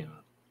runs around being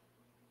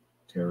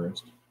a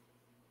terrorist,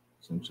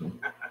 essentially.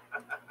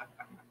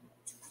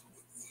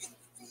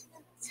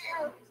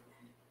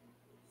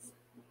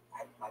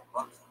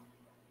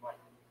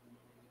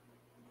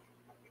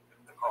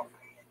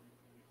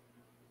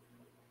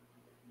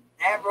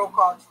 Navro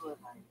called to the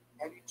night.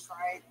 Have you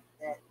tried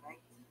that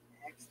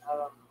 19X out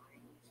on the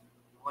range?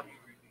 What do you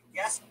review?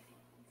 Yes.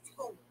 If you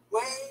go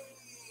way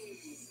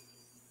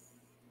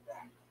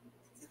back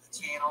into the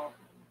channel,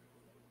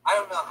 I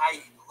don't know how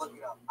you look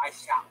it up. I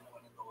shot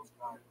one of those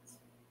guns.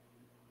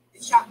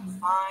 It shot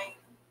fine.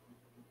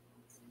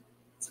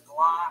 It's a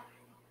Glock.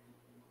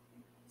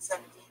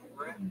 17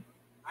 grip. 19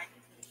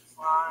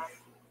 fly.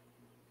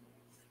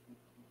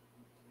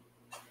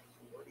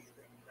 What do you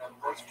think? That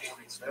was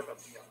 47.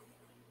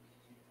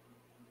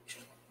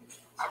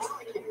 I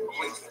really can't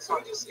believe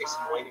someone just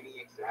explain to me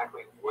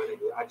exactly what it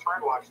is. I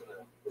tried watching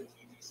the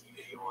TGC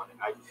video on it.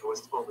 I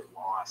was totally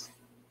lost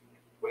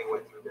when he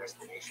went through the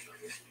explanation of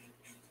it.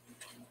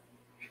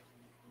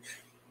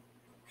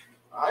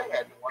 I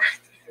had to watch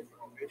 2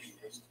 different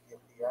videos to get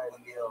the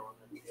idea on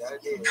it. The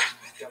idea is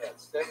it's got a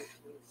 17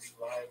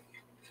 slide,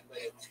 but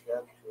it's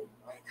got the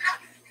 19.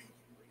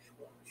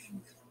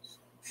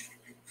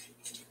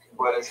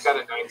 But it's got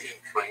a 19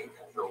 frame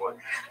or what?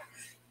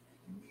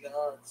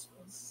 No, it's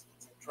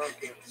a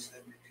truncated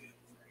 17 frame.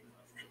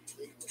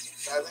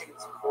 I think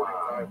it's a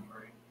 45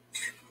 frame.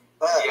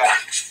 But Yeah.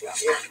 if you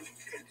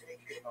can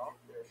take it off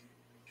there,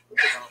 put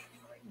it on the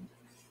 19 frame.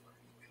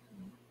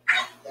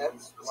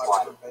 That's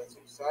what the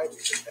basic side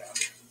is about.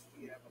 If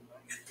you have a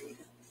 19,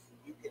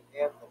 you can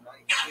have the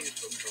 19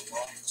 with the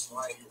long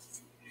slide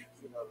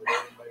that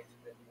everybody's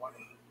been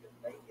wanting to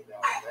make it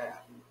out of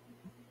that.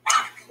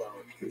 So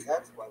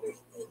that's why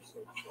there's no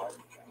such slide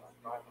about. I'm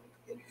not going to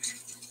get it.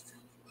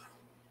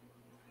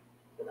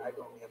 But I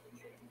don't have a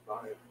Gen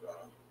 5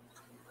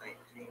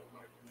 19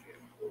 like a Gen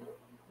 4.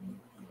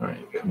 All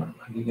right, come on.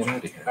 How do you get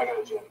out of here? I got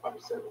a Gen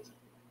 570.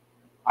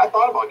 I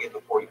thought about getting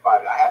the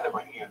 45. I had it in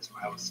my hands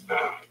when I was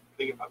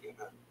thinking about getting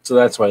that. So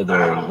that's why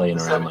they're laying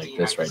The around like 17,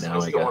 this right now,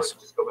 I still wanted guess. to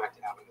just go back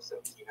to having the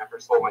 17. After I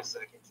sold my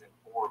second Gen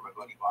 4, my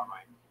buddy bought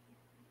my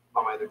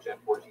other Gen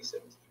 4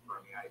 G17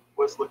 for me. I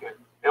was looking at,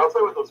 and I'll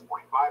tell you what, those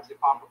 45s, they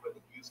pop up in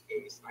the use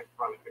case, and I could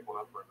probably pick one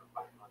up for under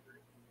 500.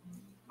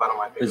 But on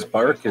my His favorite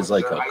bark used is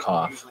ones, like a I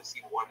cough, usually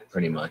see one and two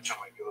pretty every much. time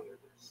I go there,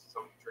 there's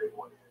somebody trade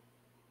one in.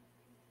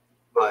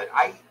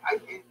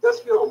 it does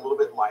feel a little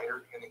bit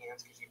lighter in the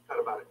hands because you cut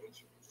about an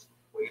inch just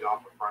weight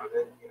off the front of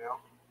it, you know.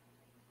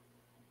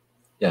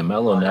 Yeah,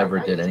 Mello never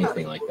did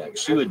anything like that.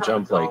 She would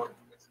jump like,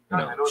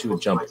 she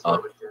would jump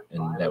up,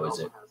 and that was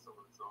it.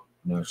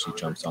 No, she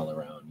jumps all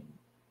around, and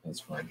that's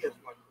fun.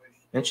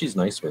 And she's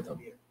nice with them.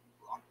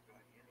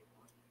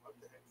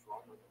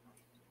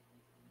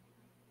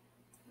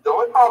 The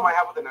only problem I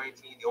have with the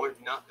 19, the only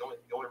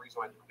reason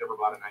why I never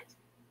bought a 19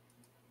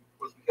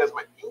 was because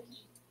my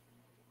pinky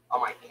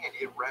on my hand,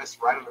 it rests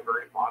right on the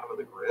very bottom of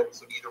the grip,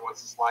 so it either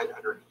wants to slide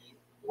underneath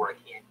or I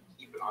can't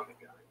keep it on the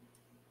gun.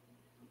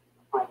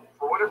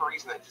 For whatever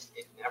reason,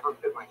 it never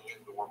fit my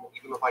hand normal.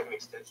 Even with like an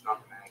extension on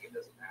the mag, it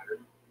doesn't matter.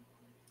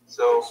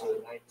 So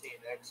the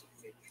 19X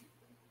fits you.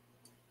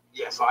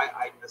 Yeah, so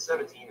the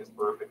 17 is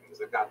perfect because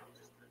I've got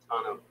just a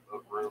ton of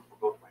room for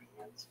both my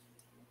hands.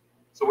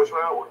 So which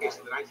one? Okay,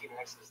 so the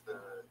 19X is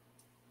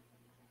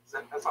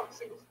that's not the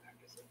single stack,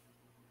 is it?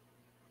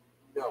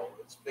 No,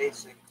 it's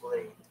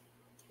basically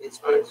 19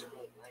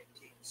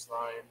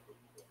 slide with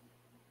the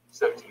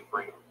 17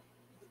 frame.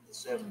 With the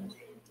 17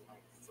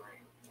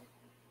 frame.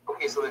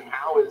 Okay, so then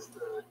how is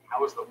the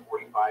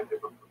 45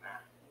 different from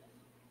that?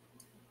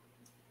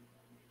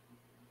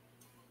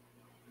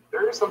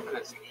 There is something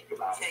that's unique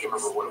about it. I can't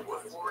remember what it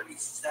was.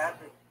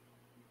 47.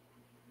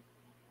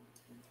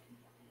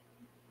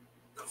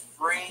 The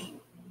frame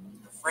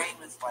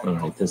is like. All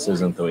right, this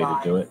isn't the way to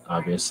do it,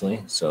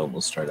 obviously. So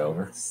we'll start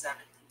over.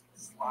 17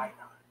 slide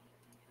on.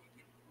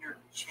 You can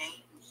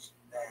change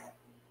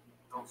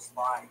those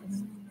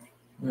slides.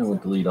 Yeah, we'll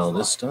delete all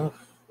this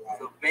stuff.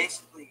 So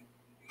basically,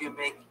 you can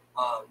make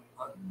a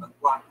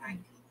Glock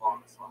 19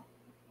 long slide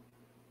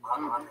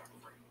on that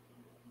frame.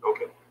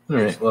 Okay. All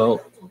right.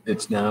 Well,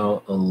 it's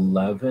now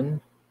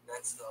 11.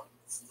 That's the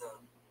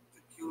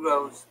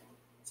kudos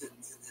to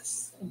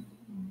this.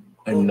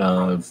 And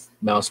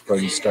Mouse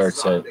Party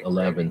starts at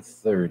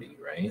 11:30,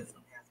 right?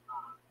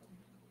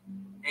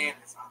 And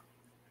it's on.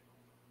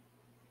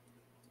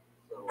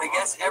 I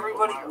guess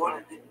everybody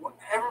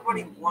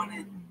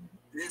wanted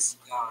this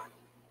gun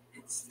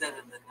instead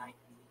of the 19.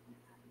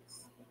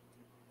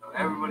 So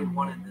everybody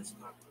wanted this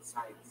gun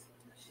besides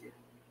the shit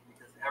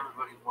because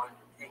everybody wanted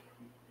to take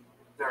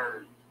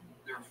their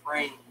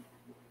frame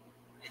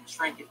and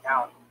shrink it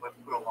down but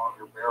put a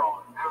longer barrel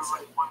on it.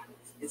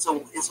 It's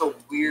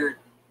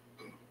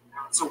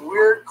a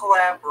weird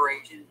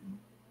collaboration.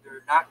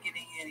 They're not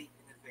getting any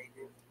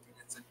innovative, and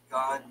it's a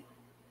gun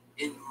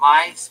in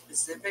my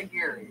specific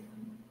area.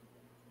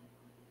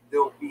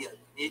 There'll be a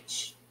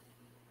niche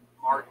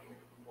market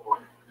for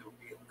it. There'll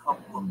be a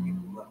couple of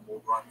people that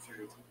will run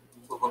through.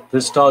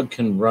 This dog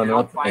can run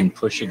up and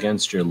push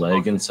against your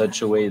leg in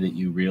such a way that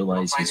you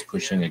realize he's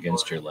pushing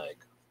against your leg.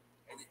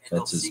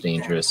 That's as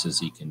dangerous as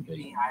he can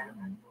be. I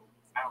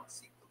don't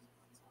see those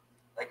guns.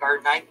 Like our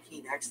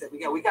 19X that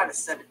we got a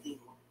 17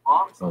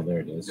 long. Oh, there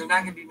it is. They're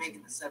not going to be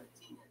making the 17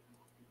 anymore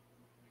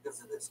because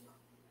of this gun.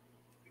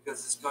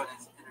 Because this gun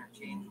is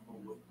interchangeable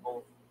with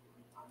both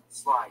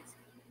slides.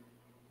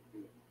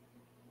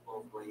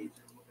 Both blades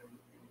or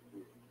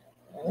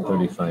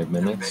whatever. 35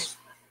 minutes.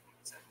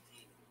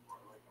 17 or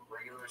like a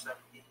regular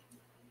 17.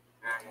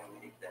 They're not going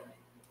to make that.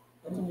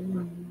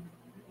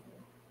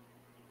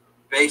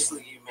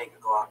 Basically, you make a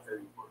Glock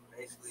 34.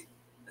 Basically,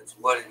 that's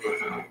what it is.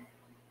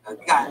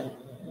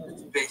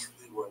 That's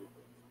basically what it is.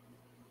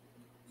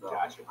 So,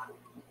 Gotcha.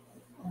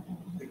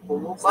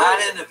 It's not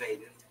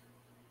innovative.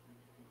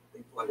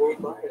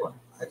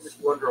 I just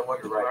wonder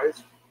what the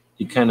price.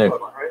 He kind of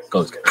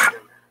goes.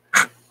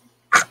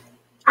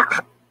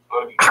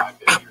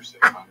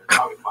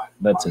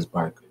 That's his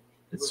bark.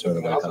 It's sort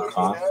of like a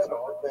cough.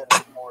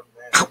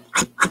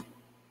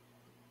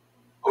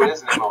 Oh, it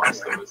is an MLS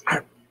though, isn't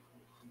it?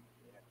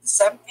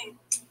 17.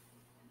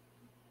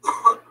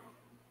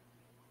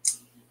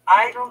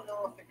 I don't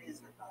know if it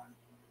is or not.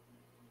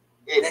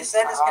 They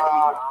said it's going to be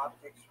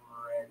optics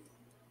ready.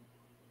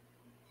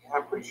 Yeah,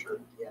 I'm pretty sure.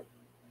 Yeah.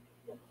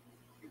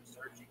 Keep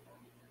searching.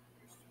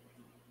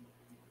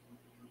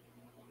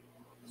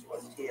 That's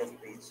what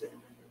TFB said.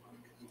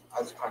 I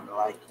was kind of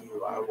like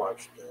you. I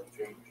watched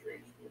James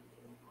Reed's video.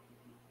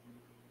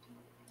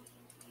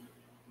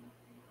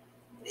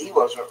 He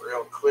wasn't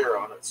real clear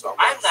on it, so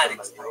I I'm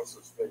not somebody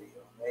else's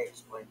video. And they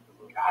explained the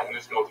movie. God, you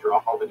just go through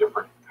all the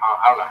different.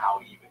 I don't know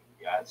how even.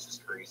 Yeah, it's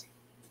just crazy.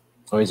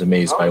 Always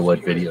amazed by what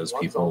videos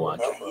people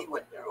watch. He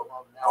went through a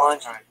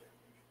bunch.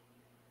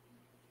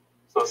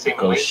 So same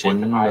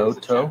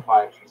Goshinoto?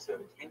 5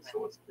 G17, so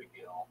what's the big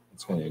deal?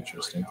 It's kind of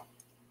interesting.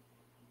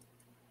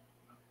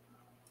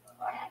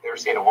 They were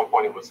saying at one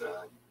point it was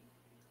a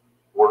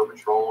Border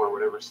Patrol or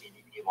whatever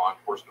CBP law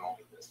enforcement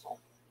only pistol.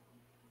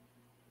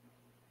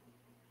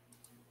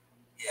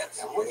 Yes.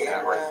 Yeah, I'm looking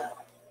at it right now.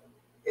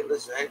 It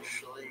was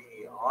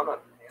actually on a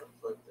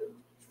pamphlet that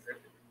was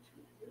distributed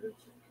 2 years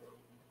ago.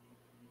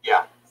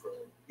 Yeah,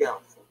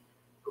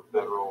 For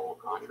federal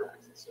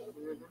contracts and stuff.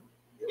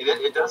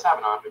 It does have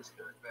an optics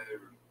gun.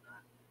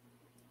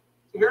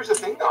 So here's the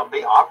thing, though.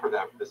 They offer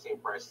that for the same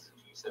price as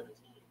a G17.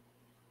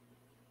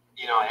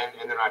 you know,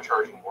 and they're not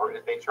charging more.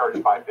 If they charge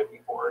 $550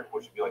 for it,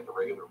 which would be like the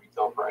regular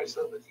retail price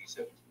of the T6,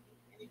 and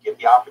you get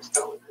the optics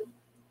done with it,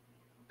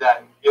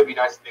 that it would be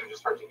nice if they would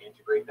just start to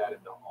integrate that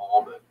into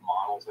all the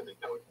models. I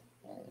think that would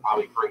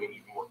probably bring in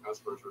even more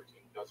customers,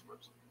 routine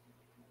customers.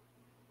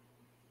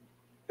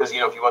 Because, you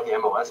know, if you want the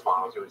MLS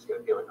models, you're just going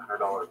to pay like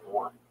 $100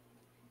 more.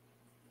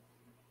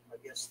 I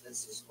guess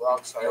this is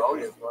alongside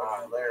with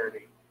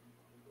modularity.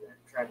 They're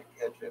trying to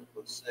catch up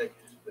with 6,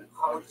 but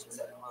How much is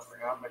that? for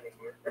how many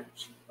years?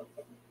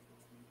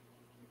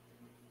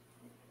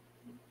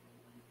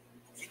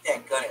 Keep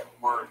that gun at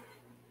work.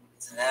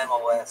 It's an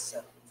MOS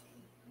 17.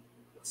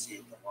 You'll see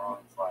it tomorrow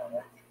on Friday. I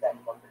think that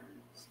fucker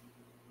is,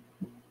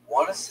 I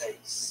want to say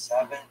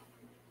 750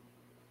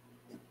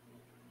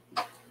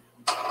 to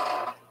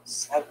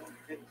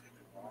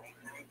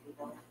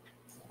 999.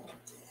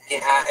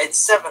 Yeah, it's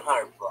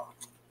 700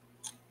 bucks.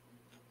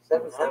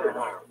 700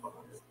 bucks.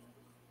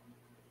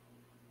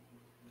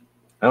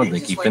 I don't Did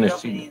think you he just finished wake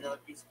up and eating. eat another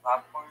piece of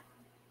popcorn?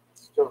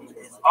 Still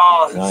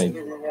Oh, No, he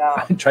spit it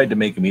out. I tried to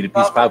make him eat a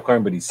piece of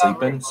popcorn, but he's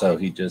sleeping, so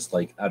he just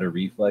like out of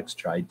reflex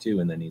tried to,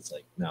 and then he's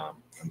like, "No,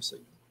 I'm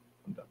sleeping.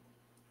 I'm done."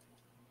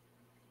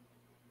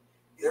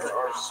 there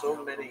are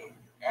so many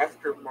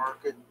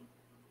aftermarket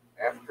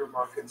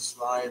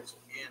slides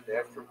and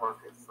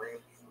aftermarket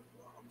frames for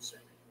gloves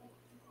anymore.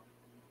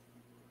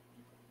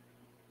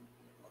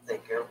 I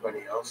think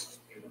everybody else is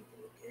getting into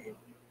the game.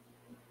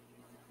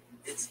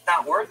 It's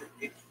not worth it,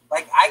 dude.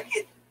 Like I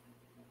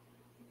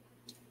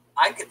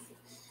could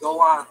go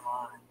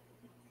online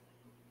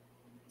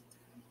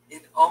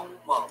and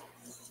almost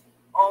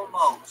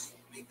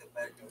make a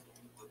better with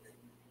it.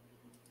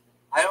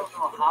 I don't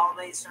know how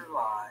they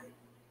survive.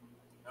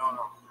 I don't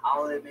know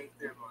how they make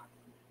their money.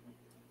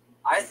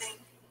 I think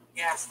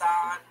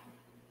Gaston,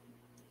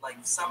 like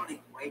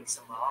somebody wakes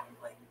him up,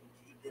 like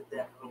he did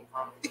that little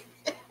puppy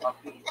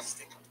and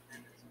stick him in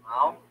his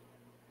mouth,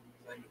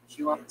 so you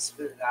chew up and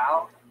spit it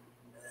out,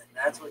 and then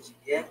that's what you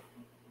get.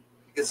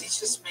 Because he's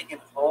just making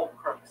whole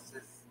crooks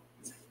to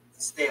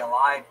stay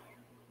alive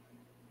here.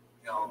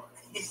 You know,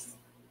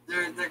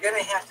 they're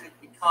gonna have to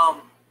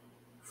become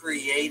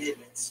creative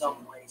in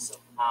some way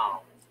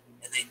somehow.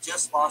 And they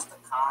just lost a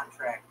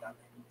contract on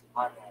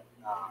that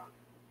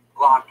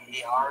Glock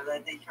AR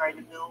that they tried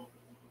to build,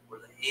 or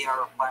the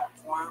AR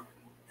platform,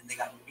 and they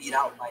got beat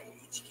out by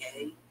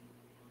HK.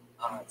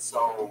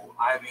 So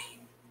I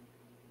mean,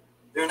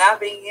 they're not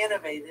being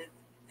innovative,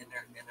 and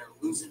they're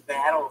losing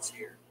battles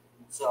here.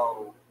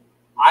 So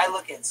I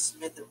look at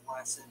Smith and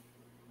Wesson,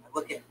 I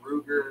look at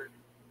Ruger.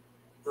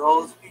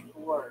 Those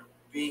people are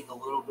being a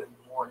little bit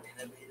more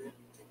innovative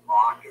than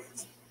Glock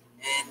is,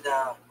 and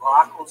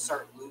Glock will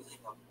start losing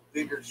a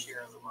bigger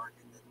share of the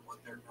market than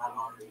what they're not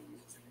already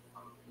losing.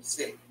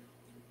 See.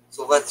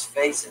 So let's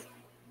face it.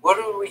 What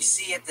do we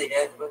see at the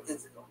end?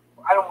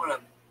 I don't want to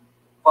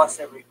bust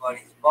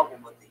everybody's bubble,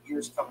 but the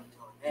year's coming to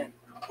an end.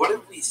 What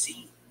did we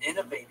see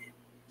innovated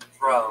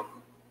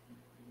from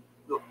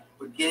the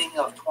beginning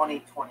of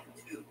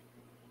 2022?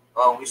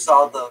 We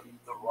saw the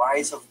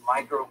rise of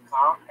micro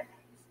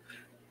compacts,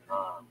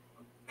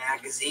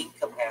 magazine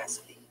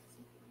capacity,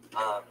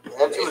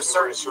 to a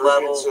certain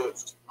level.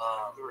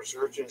 The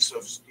resurgence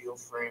of steel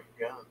frame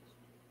guns.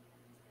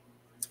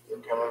 They're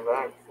coming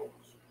back, folks.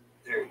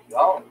 There you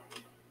go.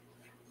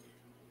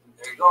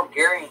 There you go,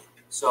 Gary.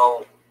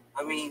 So,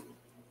 I mean,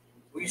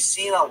 we've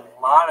seen a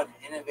lot of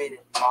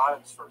innovative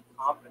products for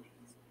companies.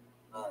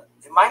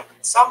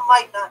 Some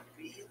might not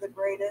be the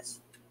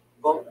greatest,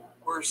 but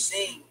we're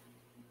seeing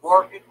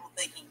more people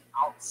thinking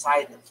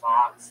outside the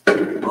box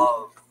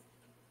of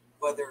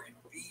whether it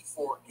be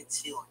for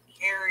conceal and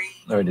carry.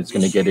 All right, it's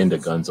going to get into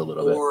guns a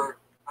little bit. Or,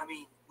 I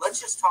mean, let's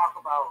just talk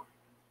about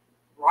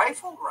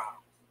rifle rounds.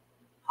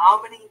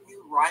 How many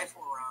new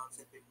rifle rounds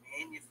have been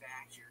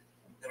manufactured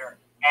that are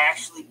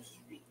actually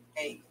keeping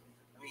pace?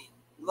 I mean,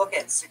 look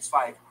at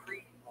 6.5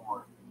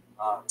 Creedmoor,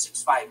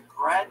 6.5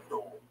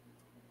 Grendel.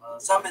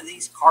 Some of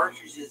these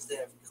cartridges that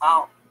have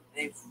come,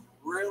 they've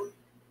really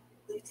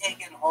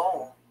taken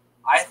hold,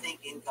 I think,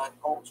 in gun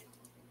culture.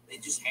 They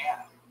just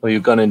have. Well,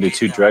 you've gone into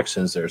two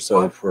directions there.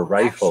 So for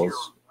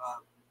rifles,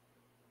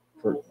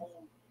 for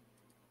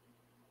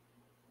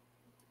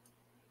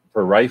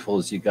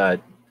rifles, you got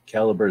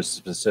calibers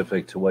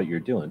specific to what you're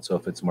doing. So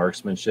if it's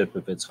marksmanship,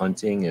 if it's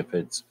hunting, if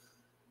it's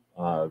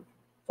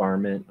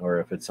varmint, or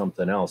if it's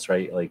something else,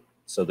 right? Like,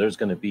 so there's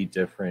going to be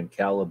different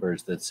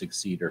calibers that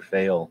succeed or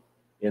fail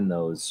in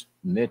those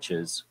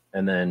niches,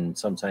 and then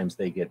sometimes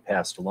they get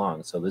passed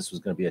along. So this was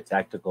going to be a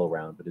tactical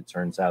round, but it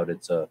turns out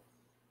it's a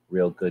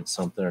real good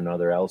something or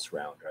another else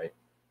round, right?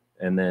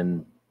 And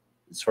then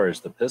as far as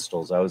the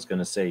pistols, I was going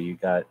to say you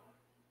got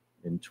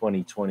in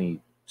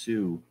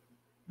 2022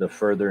 the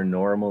further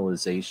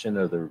normalization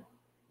of the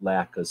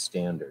lack of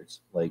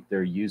standards. Like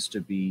there used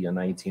to be a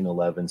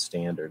 1911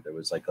 standard. There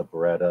was like a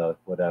Beretta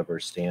whatever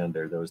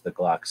standard. There was the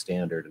Glock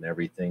standard, and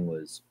everything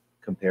was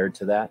compared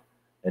to that.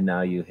 And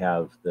now you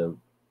have the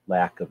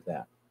lack of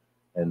that,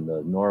 and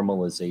the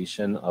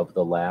normalization of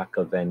the lack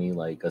of any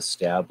like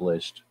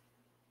established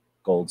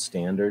gold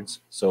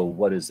standards. So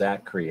what does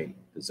that create?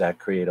 Does that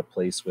create a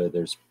place where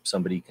there's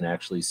somebody can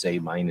actually say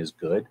mine is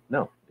good?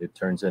 No, it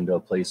turns into a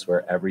place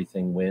where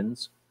everything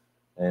wins.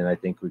 And I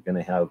think we're going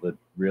to have a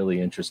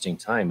really interesting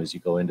time as you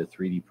go into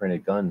 3D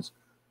printed guns.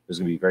 There's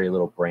going to be very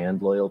little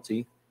brand loyalty.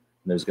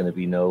 And there's going to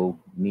be no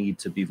need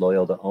to be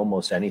loyal to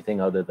almost anything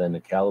other than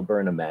a caliber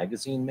and a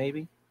magazine,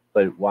 maybe.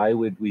 But why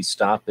would we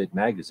stop at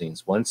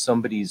magazines? Once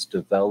somebody's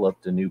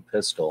developed a new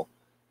pistol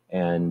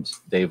and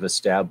they've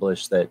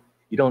established that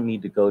you don't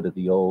need to go to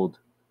the old,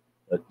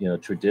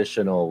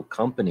 traditional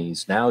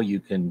companies. Now you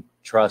can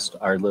trust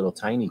our little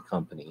tiny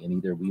company, and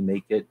either we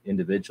make it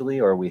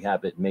individually or we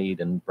have it made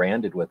and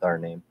branded with our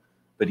name.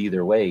 But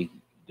either way,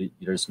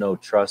 there's no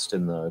trust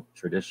in the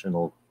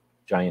traditional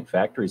giant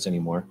factories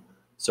anymore.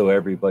 So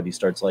everybody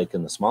starts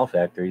liking the small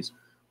factories.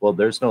 Well,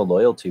 there's no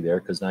loyalty there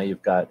because now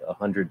you've got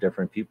 100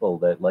 different people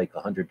that like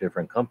 100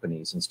 different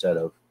companies instead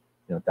of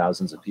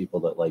thousands of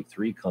people that like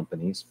 3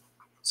 companies.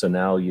 So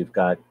now you've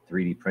got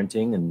 3D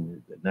printing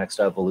and the next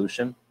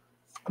evolution.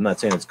 I'm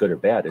not saying it's good or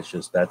bad. It's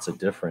just that's a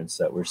difference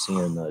that we're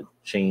seeing, a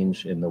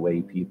change in the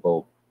way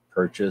people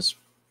purchase,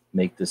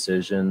 make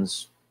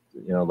decisions.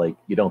 Like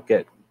you don't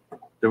get,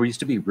 there used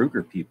to be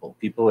Ruger people.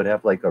 People would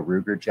have like a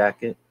Ruger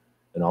jacket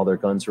and all their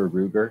guns were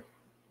Ruger.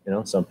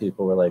 Some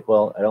people were like,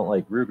 well, I don't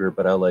like Ruger,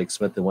 but I like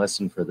Smith &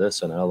 Wesson for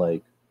this and I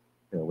like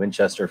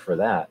Winchester for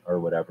that or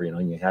whatever.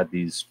 And you had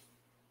these,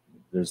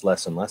 there's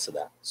less and less of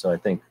that. So I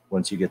think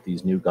once you get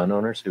these new gun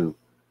owners who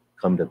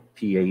come to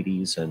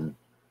P80s and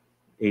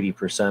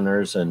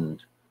 80%ers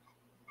and,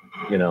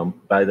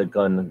 buy the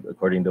gun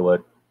according to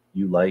what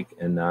you like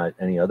and not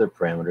any other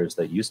parameters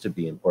that used to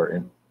be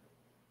important,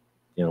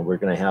 we're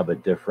going to have a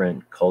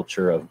different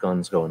culture of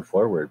guns going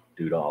forward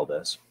due to all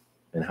this.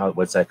 And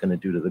what's that going to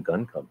do to the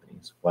gun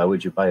companies? Why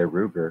would you buy a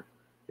Ruger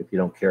if you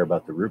don't care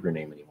about the Ruger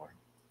name anymore?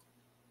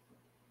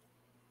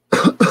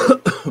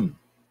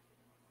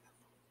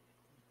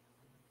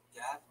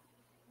 Yeah,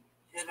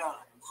 hit on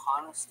a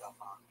ton of stuff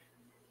on there.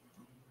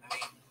 I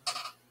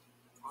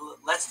mean,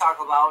 let's talk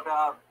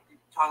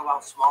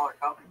about smaller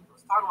companies.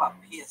 Let's talk about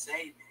PSA,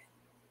 man.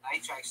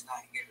 Nitrite's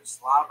not here to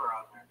slobber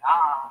on there.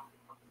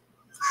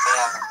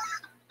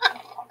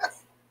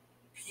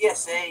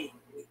 PSA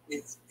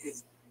is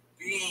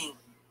being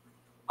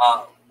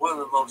one of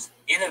the most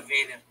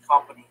innovative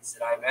companies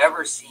that I've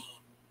ever seen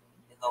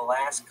in the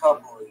last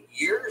couple of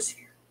years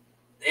here.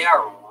 They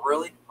are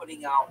really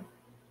putting out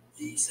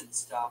decent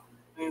stuff.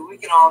 I mean, we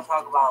can all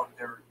talk about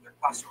their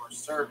customer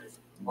service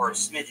or a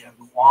smidgen of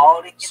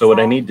quality. So what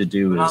I need to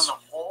do is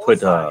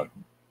put a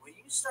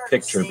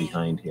picture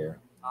behind here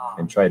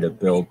and try to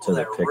build to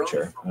the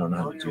picture. I don't know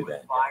how to do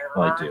that.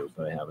 Well, I do,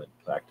 but I haven't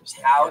practiced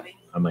that yet.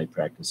 I might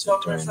practice it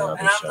during the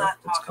other show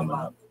that's coming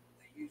up.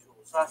 The usual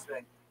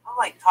suspect. I'm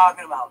like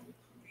talking about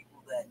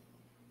people that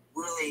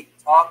really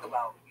talk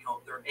about,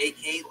 their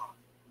AK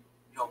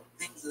line,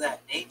 things of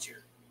that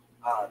nature.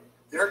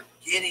 They're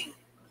getting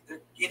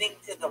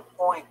to the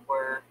point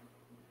where,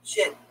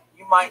 shit,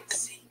 you might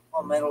see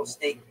Palmetto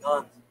State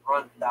guns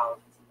run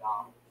thousands of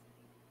dollars.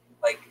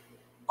 Like,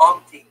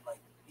 umpteen, like,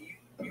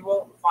 you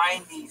won't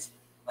find these,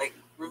 like,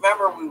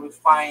 remember we would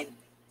find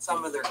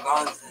some of their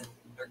guns and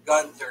their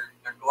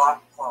Glock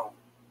clone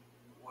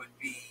would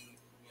be,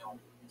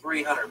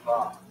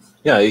 $300.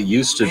 Yeah, it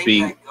used to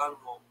be. That gun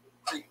will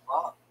creep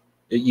up.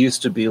 It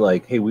used to be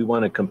like, hey, we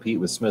want to compete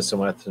with Smith &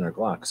 Wesson or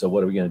Glock. So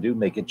what are we going to do?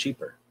 Make it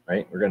cheaper,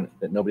 right?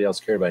 That nobody else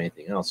cared about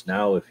anything else.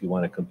 Now, if you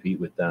want to compete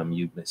with them,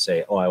 you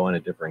say, oh, I want a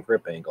different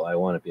grip angle. I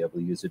want to be able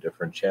to use a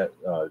different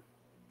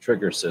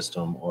trigger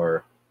system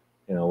or,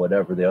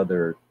 whatever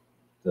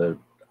the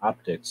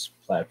optics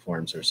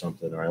platforms or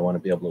something, or I want to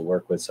be able to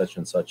work with such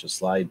and such a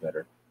slide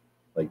better.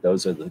 Like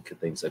those are the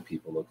things that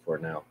people look for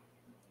now.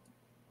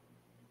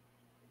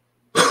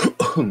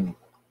 Definitely.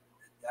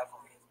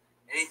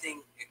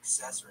 Anything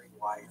accessory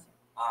wise.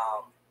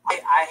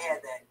 I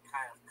had that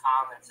kind of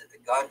comments at the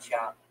gun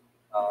shop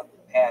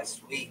the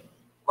past week.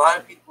 A lot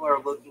of people are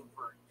looking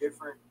for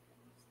different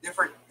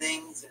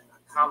things and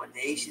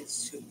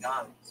accommodations to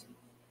guns.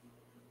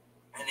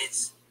 And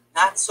it's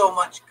not so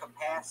much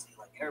capacity,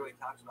 like everybody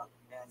talks about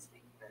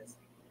capacity.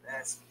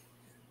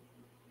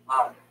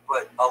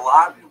 But a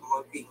lot of people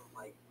looking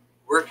like,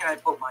 where can I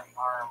put my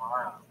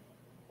RMR on?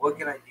 What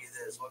can I do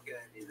this? What can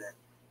I do that?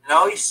 And I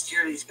always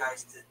steer these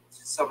guys to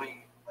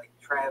somebody like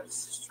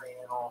Travis's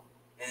channel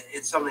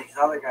and some of these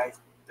other guys.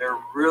 They're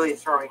really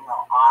throwing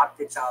out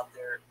optics out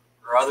there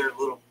or other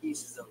little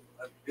pieces of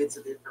bits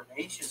of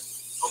information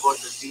of what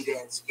the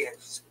doodad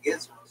sketch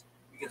gizmos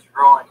you can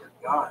throw on your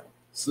gun.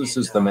 So this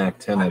is the Mac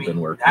 10 I've been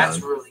working that's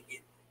on. That's really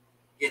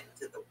getting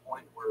to the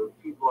point where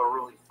people are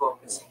really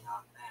focusing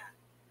on that.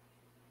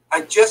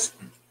 I just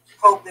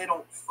hope they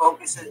don't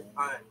focus it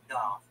on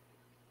enough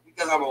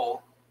because I'm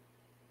old.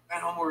 I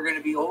know we're going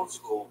to be old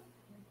school.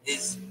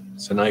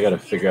 So now I got to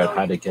figure out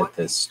how to get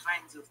this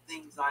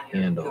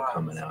handle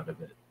coming out of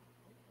it.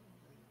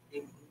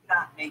 It may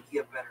not make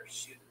you a better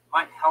shooter. It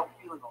might help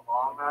you in the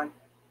long run,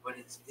 but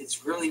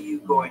it's really you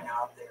going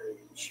out there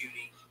and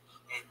shooting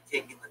and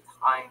taking the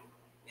time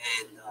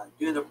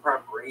doing the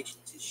preparation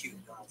to shoot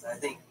guns. I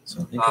think.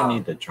 So I think I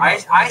need to try.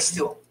 I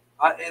still,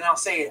 and I'll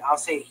say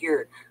it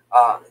here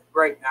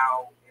right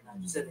now, and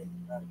I've said it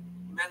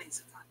many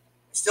times.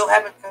 I still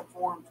haven't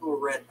conformed to a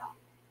red dot.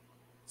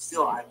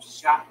 Still, I've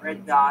shot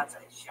red dots. I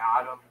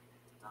shot them.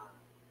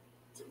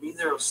 To me,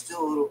 they're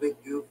still a little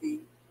bit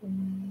goofy,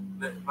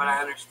 but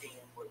I understand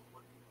what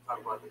people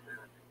talk about the gun.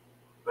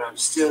 But I'm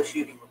still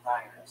shooting with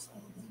irons.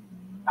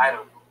 I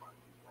don't know about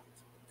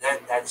you guys.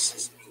 That's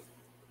just me.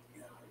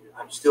 You know,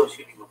 I'm still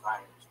shooting with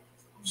irons.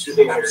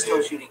 I'm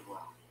still shooting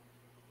well.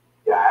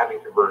 Yeah, I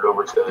haven't converted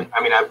over to.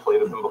 I mean, I've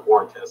played with them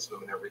before and tested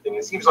them and everything.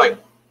 It seems like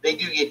they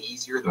do get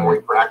easier the more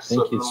you practice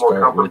with them, the more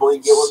comfortable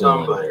you get with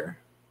them. But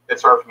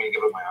it's hard for me to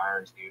give up my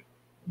irons, dude.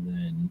 And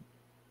then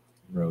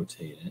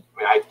rotate it. I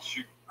mean, I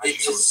shoot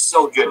just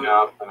so good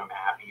enough, and I'm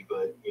happy.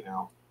 But you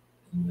know,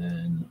 and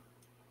then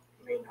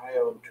I mean, I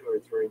own 2 or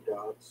 3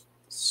 dots.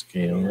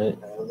 Scale it.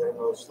 They're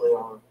mostly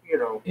on,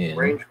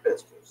 range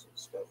pistols and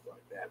stuff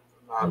like that.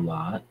 A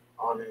lot.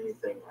 On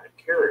anything I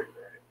carry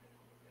right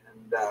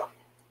now. And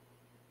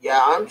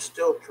yeah, I'm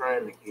still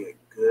trying to get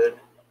good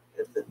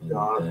at the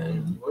dot.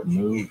 And once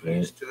you get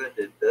used to it,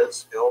 it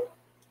does help.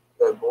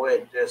 But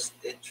boy,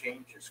 it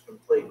changes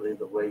completely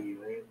the way you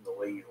aim, the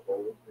way you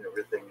hold, and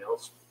everything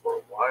else. For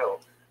a while,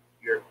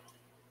 you're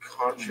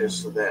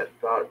conscious of that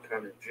dot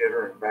kind of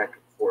jittering back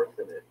and forth,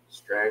 and it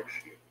distracts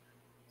you.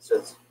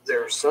 So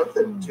there's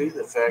something to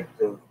the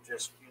fact of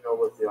just,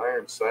 with the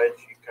iron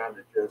sights, you kind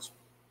of just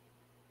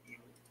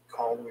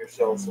calm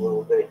yourself a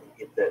little bit and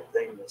get that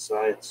thing in the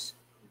sights,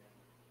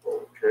 pull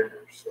the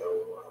trigger.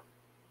 So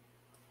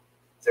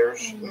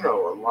there's, a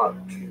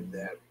lot to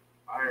that.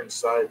 Iron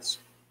sights,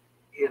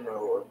 if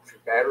your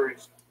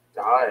batteries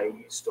die,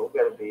 you still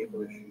got to be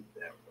able to shoot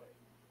that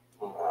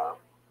way.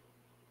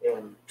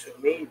 And to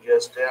me,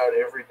 just out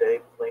everyday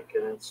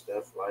plinking and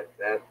stuff like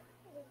that,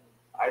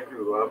 I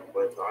grew up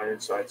with iron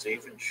sights,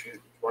 even shooting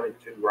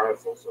 22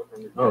 rifles.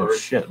 Oh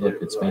shit!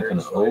 Look, it's making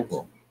an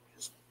oval.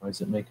 Why is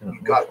it making an oval?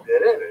 You got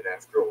good at it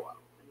after a while.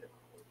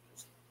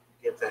 Just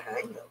get the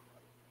hang of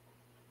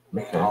it.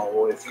 Okay.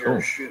 Now, if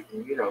you're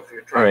shooting, if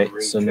you're trying to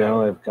reach so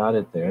now I've got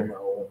it there.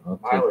 I'll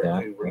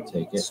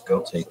take that.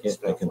 I'll take it.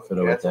 I can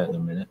fiddle with that in a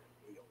minute.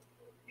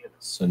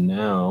 So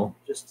now,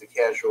 just the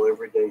casual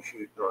everyday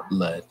shooter.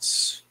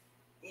 Let's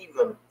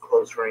even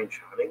close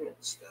range hunting and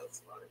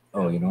stuff like that.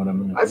 Oh, you know what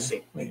I'm gonna do? I've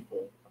seen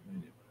people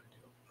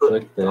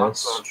click this,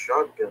 on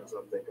shotguns.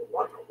 I'm thinking,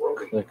 what in the world?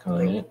 Click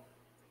on it,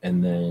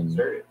 and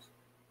then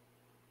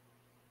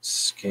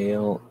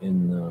scale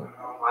in the.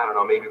 I don't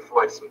know. Maybe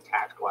for like some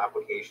tactical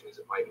applications,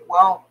 it might be.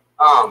 Well,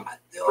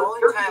 the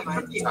only time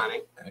I do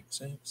hunting.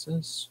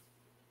 X-axis.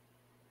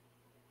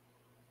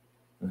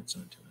 That's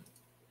not doing it.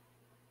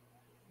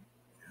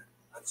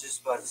 I was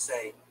just about to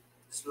say,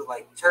 this was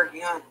like turkey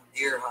hunt,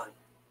 deer hunt.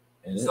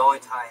 It's Edit. the only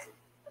time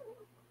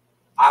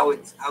I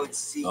would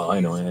see. Oh, I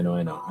know.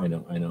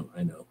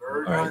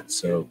 All right,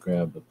 so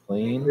grab the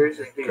plane. Here's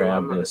the deal. Grab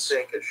I'm going this. to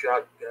take a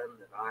shotgun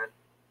that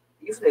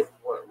even if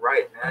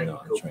right now I know, you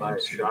I'm go buy a trying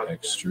to shotgun,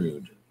 extrude.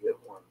 you can get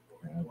one.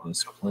 Grab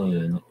this plane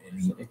and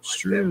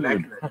extrude. Back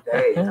in the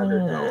day, $100 a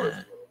little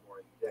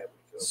more. You'd have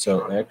to go So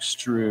shotgun.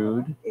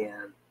 extrude,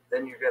 And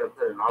then you're going to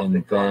put an and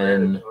optic on it.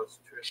 then It goes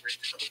 2 or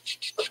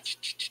 3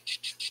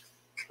 times.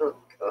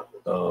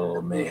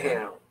 oh man,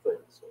 Yeah,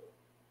 but so,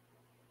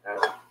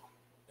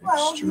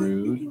 Well, you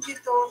extrude. can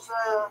get those.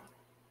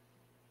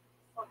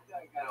 What did I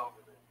got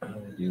over there? How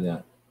do I do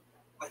that?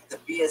 Like the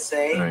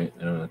BSA. All right,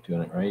 I'm not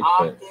doing it right,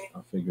 but Optic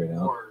I'll figure it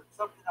out. or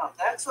something else.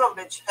 That's what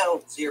bitch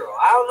held 0.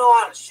 I don't know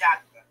on a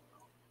shotgun.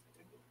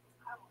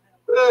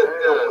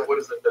 What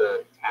is it?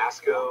 The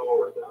Tasco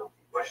or the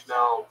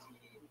Bushnell?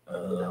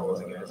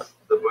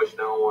 The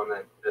Bushnell one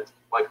that's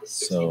like the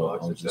 60 So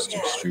bucks. I'll or just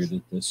 70 bucks. extrude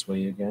it this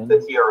way again. The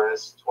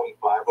TRS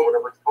 25 or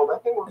whatever it's called.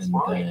 That thing works And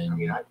fine. then- I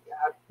mean,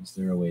 Is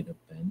there a way to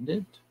bend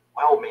it?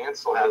 my old man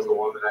still has the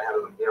one that I had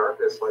on the AR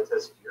pistol I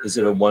tested years Is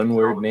it a ago.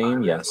 one-word All the time,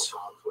 name? I had Yes. no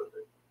problems with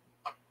it.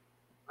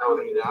 That was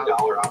a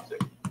 $80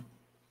 optic.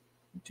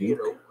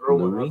 Duke,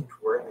 growing Louis, up to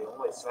where the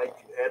only sight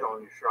you had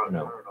on your shotgun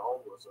No. at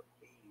all was a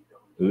bead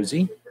on the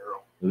Uzi?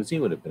 barrel. Uzi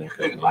would have been a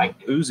good Like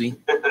name. Uzi,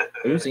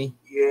 Uzi.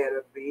 You had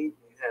a bead,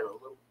 and you had a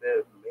little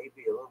bit,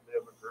 maybe a little bit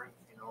of a groove,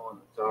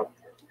 on the top.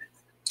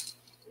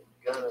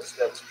 The gun and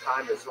stuff's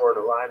kind of sort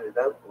of lined it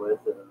up with,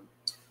 and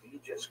you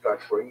just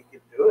got where you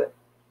could do it.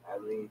 I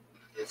mean, you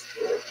just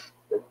did.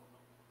 But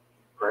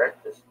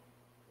practice.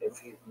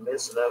 If you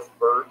miss enough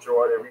birds or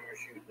whatever you're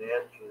shooting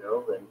at,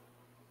 then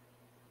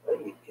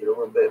you'd get a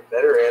little bit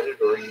better at it,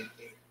 or you'd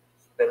be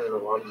spending a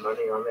lot of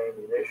money on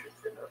ammunition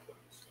for nothing.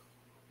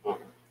 So,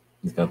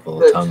 He's got the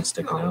little tongue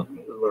sticking out.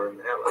 You learn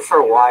that. Look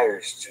for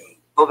wires, G.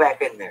 Go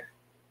back in there.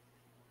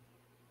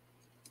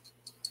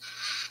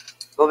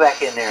 Go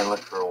back in there and look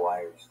for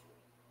wires.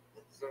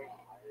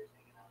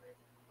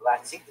 Well,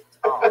 I see the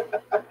tongue.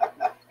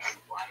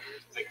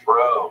 It's like,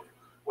 bro,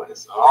 what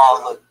is up?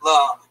 Oh,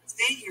 look.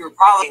 See, you're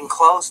probably getting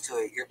close to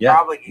it. You're Yeah,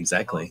 probably getting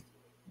exactly.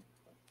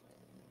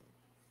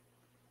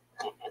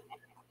 close.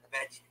 I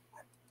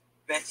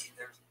bet you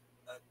there's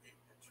a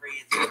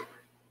tree.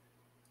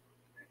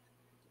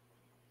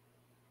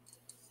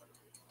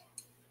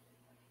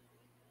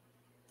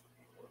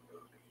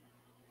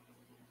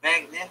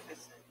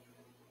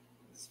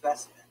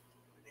 specimen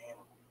of an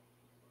animal.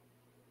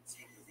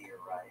 See his ear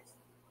rise.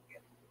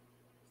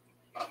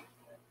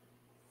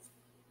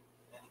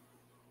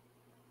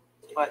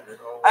 But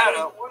I don't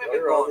know. What have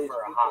been going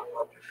for a hot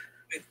one?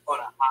 On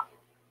a hot.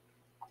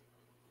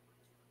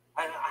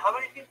 How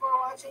many people are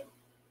watching?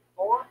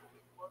 4?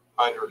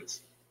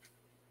 Hundreds.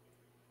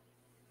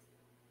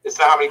 It's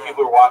not how many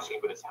people are watching,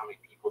 but it's how many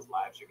people's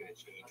lives are going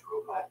to change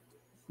real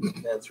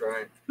quick. That's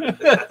right.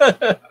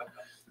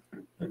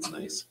 That's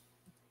nice.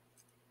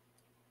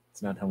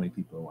 It's not how many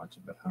people are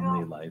watching, but how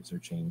many lives are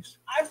changed.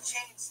 I've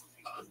changed some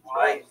people's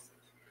lives.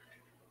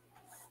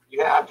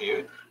 You have,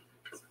 dude.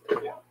 Yeah.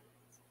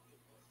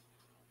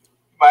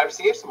 You might have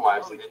saved some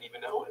lives that didn't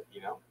even know it,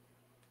 you know?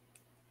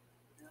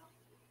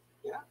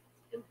 Yeah.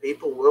 And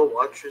people will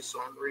watch this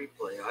on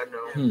replay. I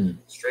know.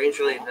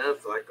 Strangely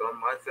enough, like on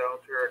my foul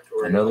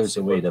territory, I know there's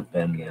a way to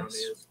bend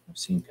this. I've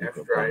seen people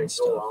after I bend go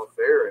stuff. off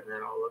air, and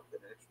then I'll look the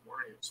next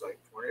morning. It's like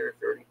 20 or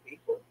 30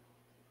 people,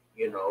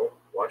 you know,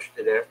 watched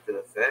it after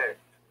the fact.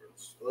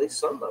 It's at least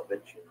some of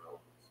it, you know.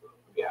 So,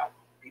 Yeah.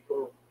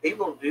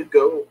 People do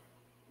go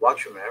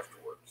watch them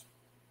afterwards.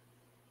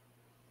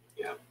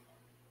 Yeah.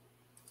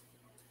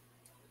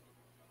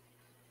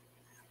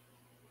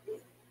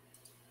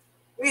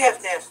 We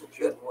have to have some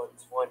good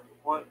ones. One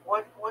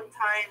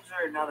times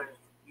or another,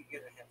 you're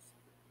gonna have some.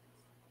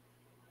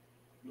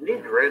 You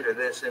need to render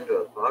this into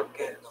a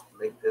podcast.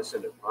 Make this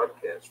into a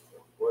podcast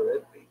form. Boy,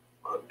 that'd be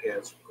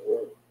podcast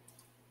gold.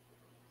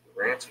 The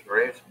Rants and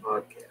Raves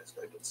podcast.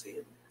 I can see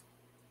it.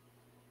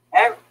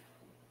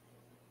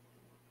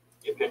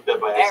 Get picked up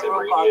by At SM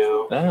Roblox.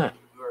 Radio. That.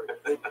 You're a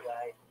good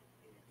guy.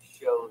 And your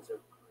shows are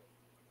great.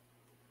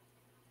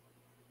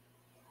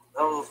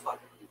 Those fucking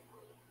people.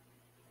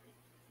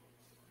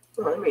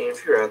 Well, I mean,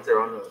 if you're out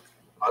there on the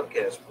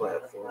podcast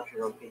platforms,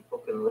 you know, people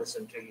can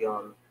listen to you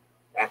on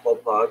Apple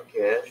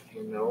Podcast,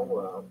 you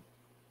know,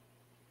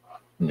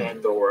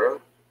 Pandora.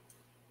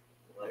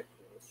 Like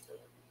this.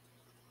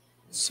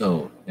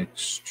 So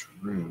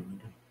extrude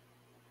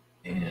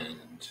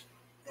and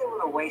They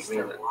want to waste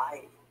their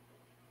life.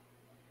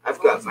 I've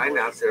got mine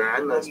out there. I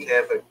must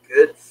have a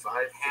good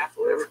 5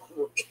 people every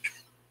week.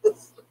 You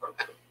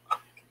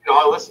know,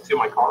 I listen to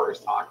my car's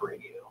talk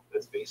radio.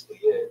 That's basically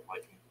it.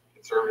 Like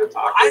conservative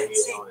talk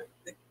radio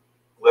and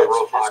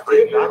liberal talk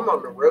radio. I'm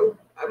on the road.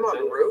 I'm on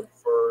the road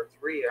for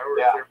 3 hours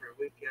every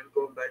weekend,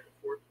 going back and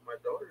forth with my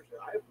daughters.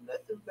 I have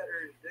nothing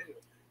better to do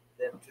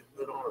than to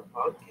put on a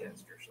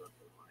podcast or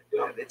something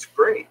like that. It's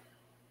great.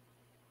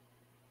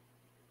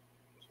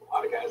 There's a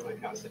lot of guys in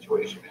that kind of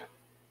situation, man.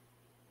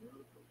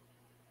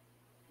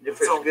 If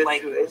it's good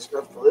to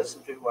stuff to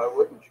listen to, why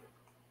wouldn't you?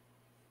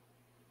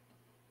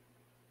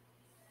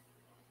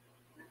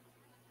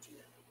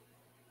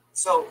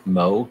 So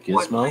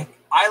Gizmo.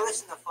 I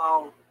listen to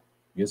Foul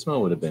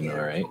Gizmo would have been all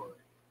right. on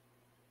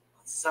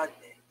Sundays.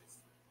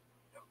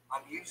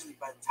 I'm usually,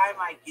 by the time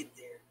I get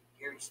there,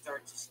 Gary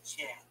starts his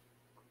chat.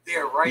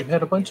 There, right? You've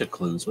had a bunch of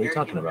clues. What are you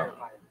talking about?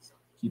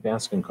 Keep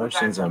asking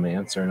questions. I'm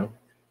answering them.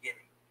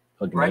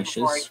 Right before I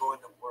Pugnacious. go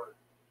into work.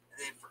 And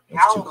then for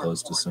That's too calendar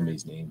close to corner,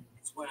 somebody's name.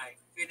 it's when I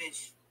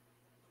finish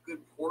a good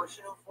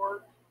portion of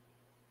work,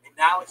 and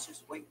now it's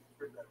just waiting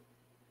for the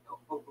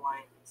hook, line,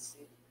 and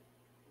sinker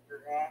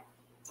act.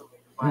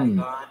 How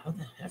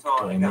the heck do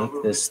I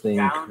make this thing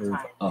curve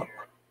up?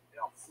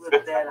 I'll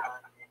flip that on,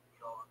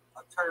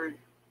 and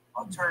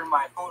I'll turn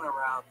my phone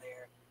around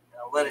there,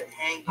 and I'll let it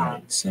hang on.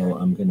 Alright, so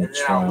I'm gonna and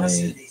then I'll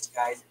listen to try. these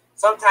guys.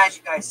 Sometimes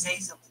you guys say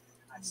something,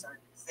 and I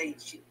start saying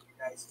shit to you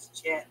guys'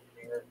 chat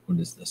there. What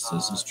is this?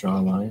 Does this draw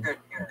a line?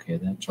 Okay,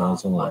 that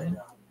draws a line.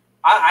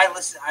 I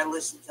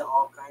listen to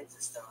all kinds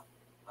of stuff.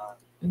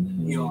 And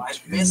then I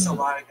miss a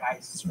lot of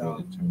guys' so we're stuff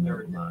gonna turn that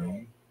during the day.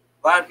 line.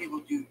 A lot of people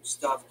do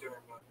stuff during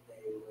the day,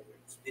 whether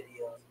it's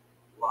videos,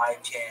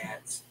 live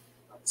chats,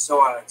 so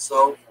on and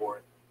so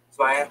forth.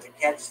 So I have to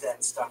catch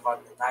that stuff on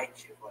the night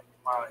shift. Like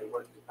tomorrow I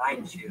work the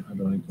night shift. How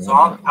do I grab So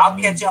I'll that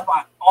line? catch up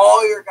on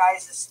all your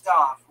guys'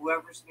 stuff,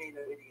 whoever's made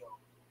a video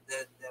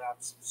that I'm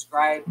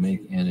subscribed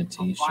Make to. I'll find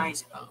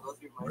annotations. it. I'll go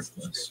through my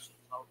Worthless. subscriptions.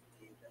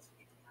 Hopefully it doesn't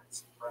get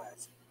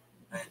suppressed.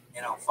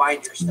 And I'll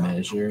find your stuff.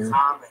 Measure,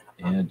 comment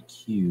on it. Add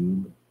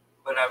cube.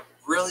 But I've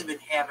really been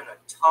having a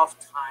tough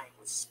time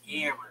with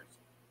spammers,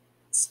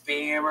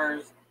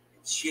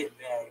 and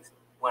shitbags.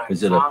 When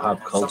Is I it a comment pop on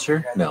something culture?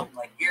 that No. I'm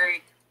like,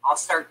 Gary, I'll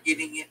start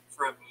getting it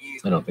from you.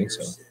 I don't think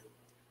so. soon.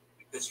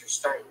 Because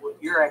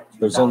you're at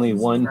There's only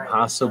 2,000 one subscribers,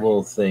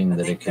 possible thing I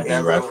that it think could be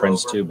that's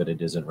referenced over. to, but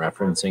it isn't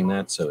referencing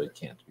that, so it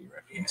can't be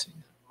referencing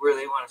that. where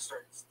they want to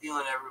start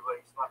stealing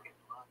everybody's fucking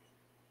money.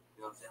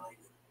 You know what I'm saying?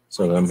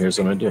 So then here's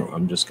what I'm gonna do.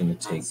 I'm just gonna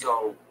take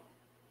So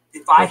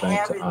if go I back to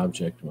haven't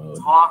object mode.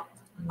 talked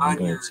And I'm on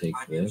gonna your take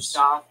on your this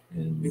stuff,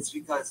 and it's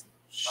because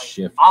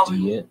shift I'll D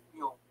be it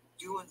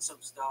doing some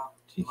stuff.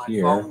 to My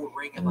here. phone will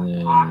ring in and my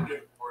then-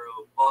 pocket or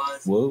it'll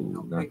buzz. Whoa,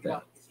 I'll not pick it that.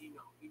 up 'cause you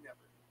never.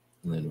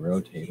 And then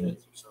rotate it.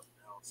 Or something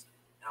else.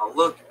 And I'll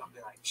look and I'll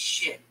be like,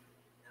 shit.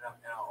 And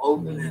I'll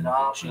open And then it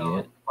up G and I'll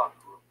it. fucking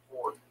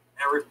report.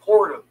 And I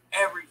report them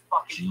every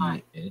fucking G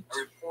time. it I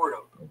report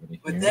them. over to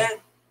But here. then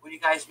when you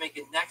guys make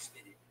a next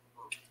video,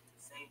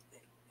 same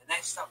thing.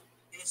 that stuff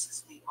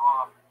pisses me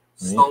off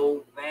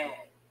so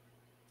bad.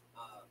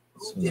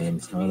 Who did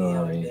it to me the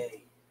other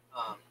day?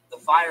 The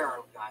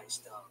firearm guy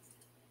stuff.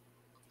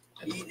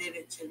 He did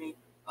it to me.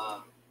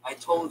 I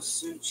told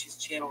Such his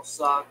channel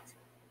sucked.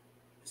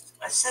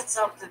 I said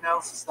something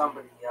else to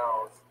somebody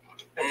else,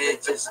 and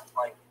it just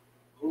like,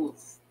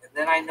 oof. And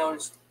then I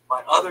noticed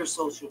my other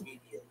social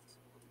medias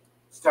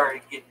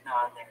started getting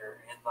on there,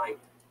 and like,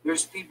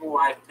 there's people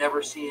I've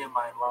never seen in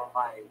my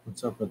life.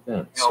 What's up with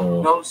that? You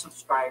know, no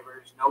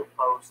subscribers, no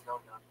posts, no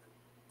nothing.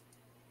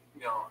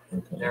 You know,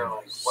 and they're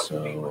like, what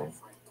to be my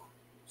friend?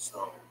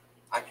 So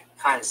I can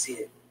kind of see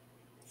it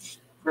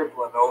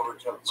crippling over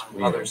to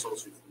my other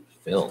social media.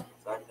 Phil.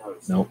 So I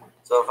noticed. Nope.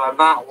 So if I'm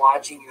not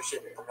watching your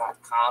shit, I'm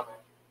not commenting.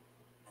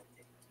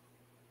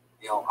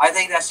 You know, I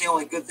think that's the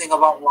only good thing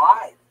about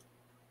live.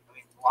 I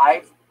mean,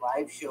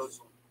 live shows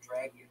will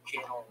drag your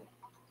channel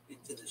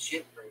into the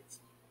shit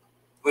breaks,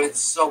 but it's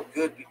so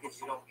good because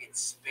you don't get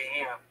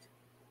spammed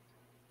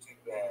too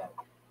bad.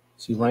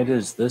 See, why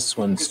does this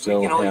one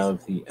still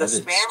have the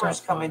edit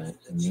stuff on it,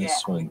 and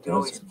this one doesn't?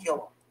 Kill them, you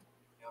know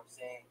what I'm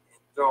saying,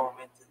 and throw them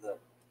into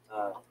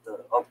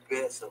the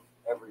abyss of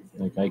everything.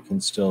 Like I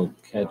can still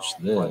catch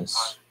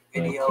this,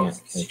 but I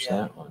can't catch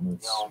that one.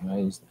 Why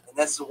is that? And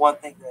that's the one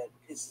thing that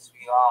pisses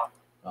me off.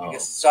 Oh,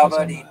 because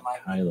somebody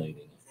might highlighting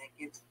it.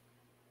 think it's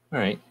all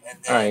right.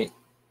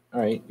 All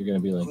right. You're gonna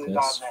be like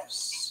this.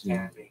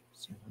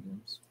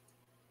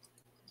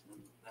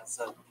 That's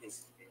what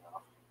pisses me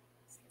off.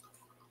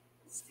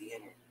 It's the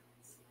internet.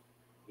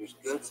 There's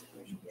goods and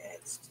there's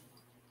bads.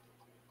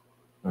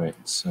 All right,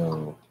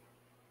 so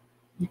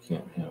you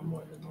can't have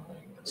more than one,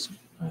 I guess.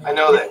 I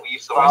know that we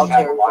used to Wild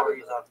always have a lot of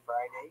Territory is on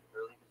Friday,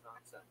 early is on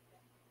Sunday.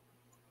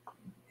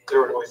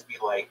 there would always be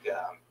like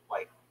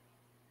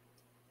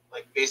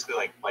basically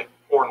like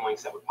porn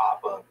links that would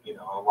pop up. You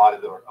know, a lot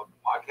of the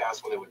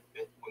podcasts when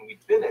we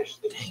finish,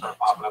 they just start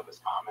popping up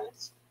as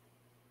comments,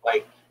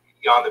 like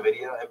on the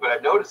video. But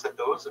I've noticed that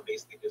those have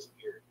basically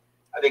disappeared.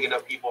 I think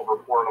enough people have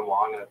reported them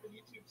long enough that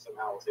YouTube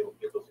somehow was able to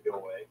get those to go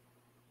away.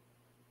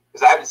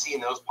 Because I haven't seen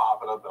those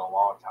popping up in a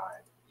long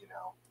time. You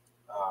know,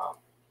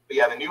 but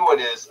yeah, the new one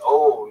is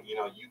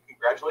you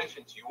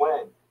congratulations, you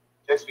win.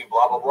 Text me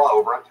blah blah blah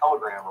over on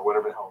Telegram or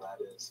whatever the hell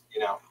that is.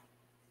 You know.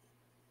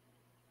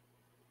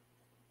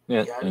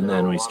 Yeah, and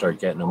then we start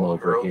getting them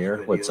over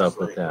here. What's up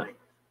with that?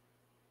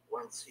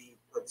 Once he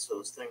puts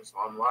those things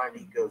online,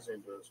 he leaves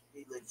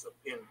a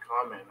pinned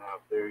comment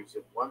out there. He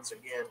said, once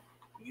again,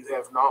 you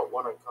have not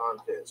won a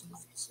contest.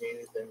 If you see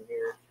anything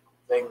here,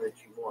 thing that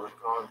you won a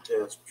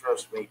contest,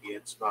 trust me,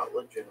 it's not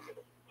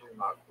legitimate. Do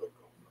not click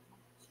on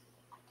it.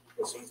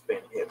 Because he's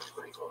been hit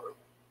pretty hard.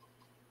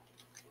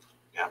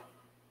 Yeah.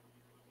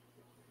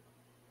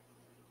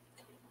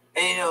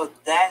 And you know,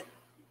 that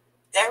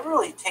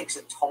really takes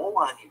a toll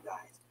on you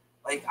guys.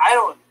 Like I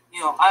don't,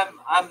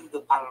 I'm the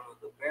bottom of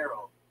the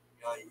barrel.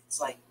 You know,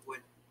 it's like when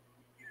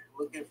you're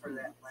looking for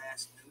that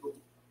last noodle,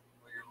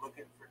 or you're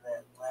looking for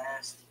that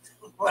last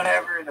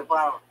whatever in the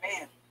bottom of the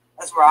pan.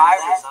 That's where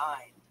I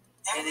resign,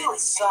 and it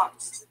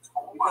sucks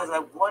because I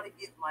want to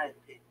give my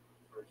opinion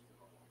first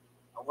of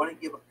all. I want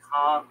to give a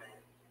comment.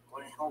 I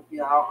want to help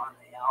you out on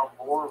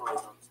the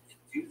algorithms and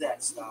do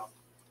that stuff.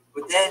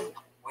 But then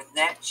when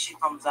that shit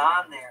comes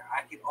on there,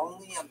 I can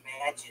only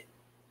imagine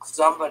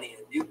somebody,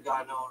 a new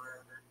gun owner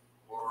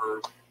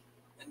or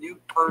a new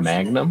person.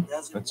 Magnum?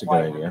 That's a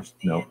good idea.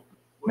 No.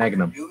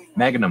 Magnum.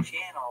 Magnum.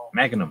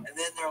 Magnum. And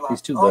then they're like,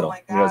 he's too little.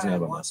 My God, he doesn't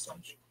have a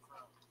mustache.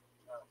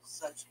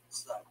 Such and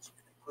such. And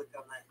they click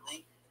on that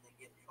link and they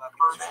get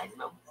fucking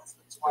Magnum. That's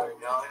what's weird.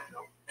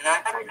 And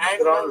I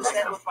noticed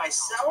that with my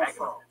cell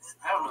phone.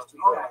 I don't know if you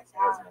guys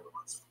have it.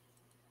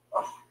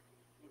 Oh,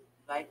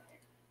 nightmare.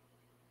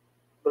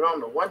 But on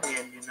the one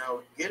hand,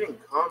 getting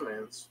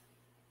comments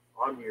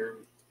on your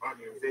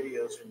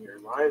videos and your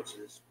lives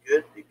is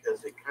good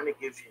because it kind of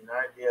gives you an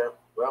idea,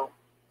 well,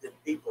 did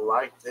people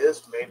like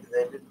this? Maybe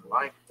they didn't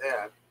like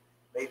that.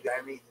 Maybe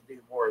I need to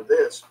do more of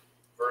this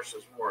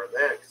versus more of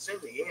that. Because in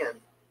the end,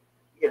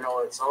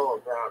 it's all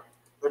about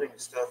putting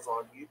stuff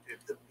on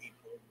YouTube that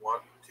people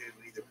want to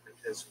either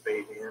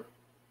participate in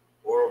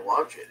or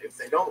watch it. If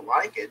they don't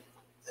like it,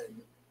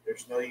 then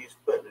there's no use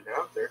putting it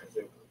out there because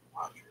they won't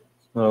watch it.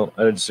 Well,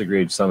 I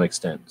disagree to some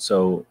extent.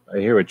 So I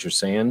hear what you're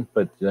saying,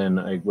 but then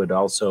I would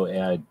also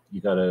add,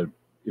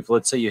 if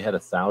let's say you had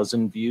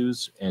 1,000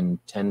 views and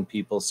 10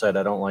 people said,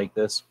 I don't like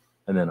this,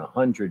 and then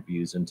 100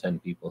 views and 10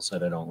 people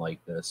said, I don't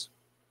like this,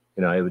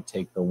 I would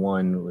take the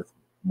one with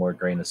more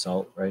grain of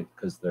salt, right?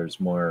 Because there's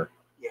more,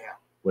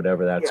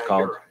 whatever that's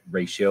called, right,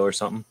 ratio or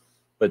something.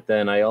 But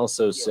then I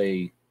also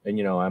say, and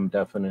I'm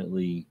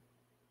definitely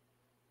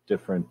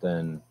different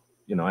than,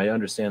 I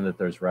understand that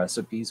there's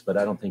recipes, but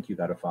I don't think you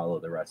got to follow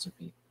the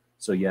recipe.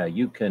 So yeah,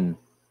 you can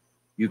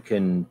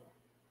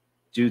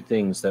do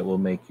things that will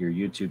make your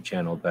YouTube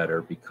channel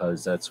better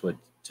because that's what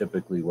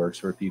typically works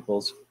for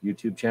people's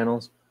YouTube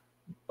channels.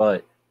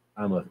 But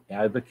I'm an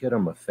advocate,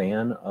 I'm a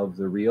fan of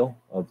the real,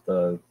 of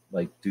the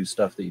do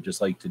stuff that you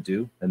just like to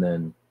do. And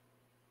then,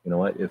 you know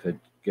what, if it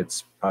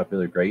gets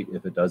popular, great.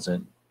 If it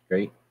doesn't,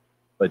 great.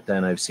 But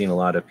then I've seen a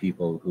lot of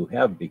people who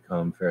have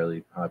become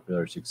fairly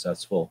popular,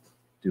 successful,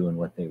 doing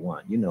what they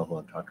want. You know who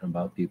I'm talking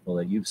about, people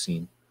that you've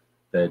seen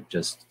that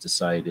just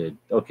decided,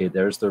 okay,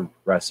 there's the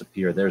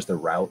recipe or there's the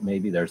route,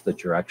 maybe there's the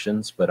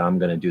directions, but I'm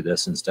going to do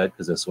this instead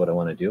because this is what I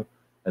want to do.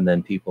 And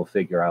then people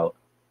figure out,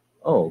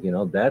 oh, you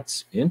know,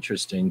 that's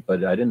interesting,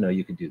 but I didn't know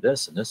you could do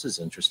this. And this is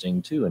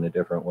interesting too in a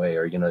different way.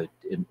 Or, you know,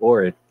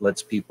 or it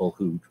lets people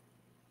who,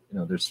 you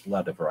know, there's a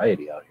lot of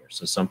variety out here.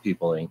 So some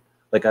people ain't,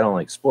 like, I don't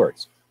like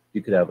sports.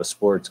 You could have a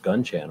sports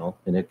gun channel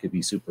and it could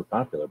be super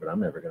popular, but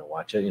I'm never going to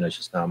watch it. You know, it's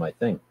just not my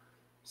thing.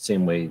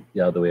 Same way, the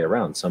other way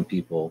around. Some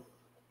people,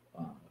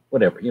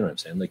 whatever, you know what I'm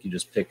saying? Like, you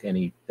just pick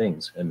any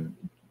things. And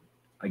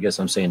I guess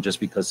I'm saying just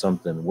because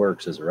something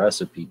works as a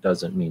recipe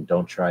doesn't mean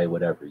don't try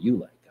whatever you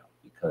like out,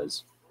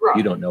 because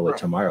you don't know what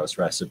tomorrow's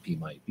recipe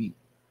might be.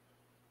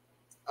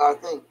 I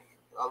think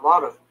a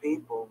lot of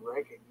people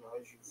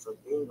recognize you for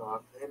being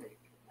authentic.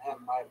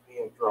 That might be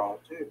a draw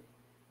too.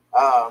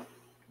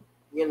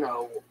 You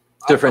know,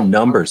 different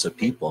numbers of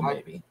people,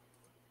 maybe.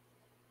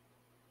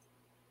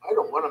 I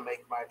don't want to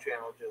make my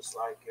channel just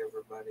like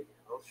everybody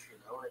else, you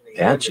know.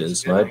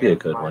 Patches might be a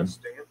good one.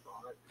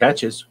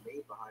 Patches.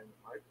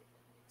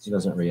 He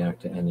doesn't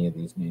react to any of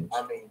these names.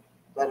 I mean,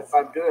 but if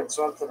I'm doing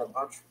something a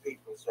bunch of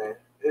people say,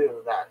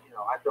 "Ew, that, you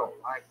know, I don't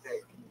like that.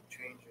 Can you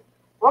change it?"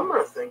 Well, I'm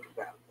going to think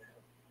about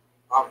that.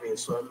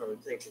 Obviously, I'm going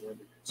to take it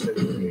into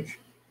consideration.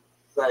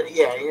 But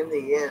yeah, in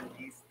the end,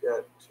 you've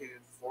got to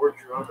forge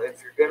your own.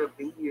 If you're going to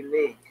be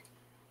unique,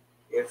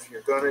 if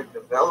you're going to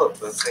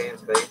develop a fan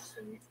base,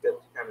 and you've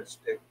got to kind of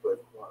stick with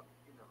what,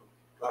 you know,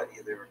 got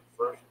you there in the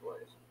first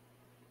place,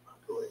 I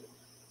believe.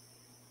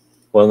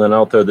 Well, then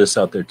I'll throw this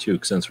out there too,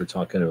 since we're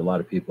talking to a lot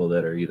of people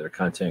that are either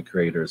content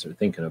creators or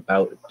thinking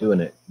about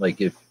doing it.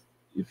 Like, if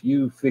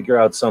you figure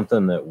out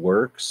something that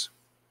works,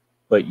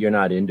 but you're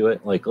not into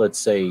it, like let's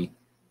say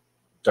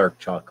dark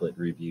chocolate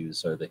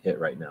reviews are the hit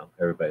right now.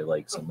 Everybody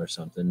likes them or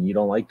something. You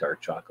don't like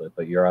dark chocolate,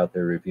 but you're out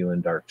there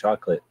reviewing dark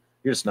chocolate.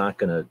 You're just not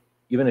going to,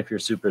 even if you're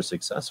super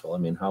successful, I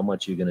mean, how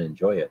much are you going to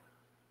enjoy it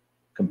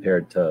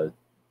compared to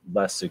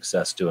less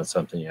success doing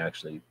something you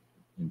actually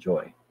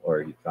enjoy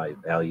or you find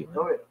value in?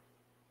 Oh, yeah.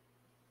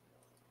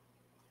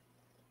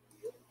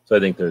 So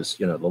I think there's,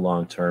 you know, the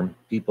long term,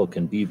 people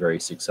can be very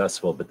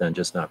successful, but then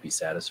just not be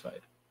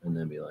satisfied and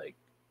then be like,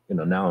 you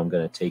know, now I'm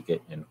going to take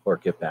it and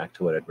work it back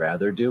to what I'd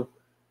rather do.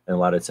 And a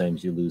lot of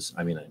times you lose,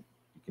 I mean,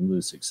 you can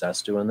lose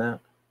success doing that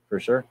for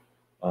sure,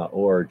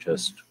 or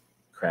just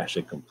crash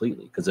it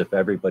completely. Because if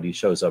everybody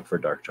shows up for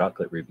dark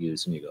chocolate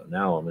reviews and you go,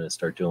 now I'm going to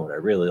start doing what I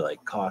really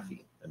like,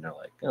 coffee. And they're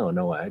like, oh,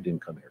 no, I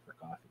didn't come here for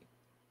coffee.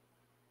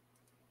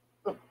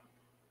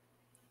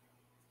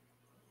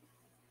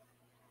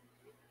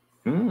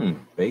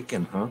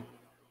 Bacon, huh?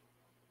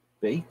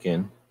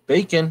 Bacon.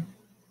 Bacon.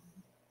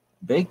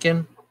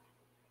 Bacon.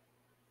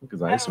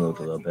 Because I moved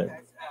a little bit.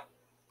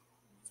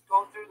 It's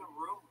going through the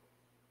room.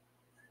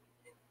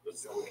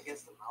 It's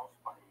against the mouse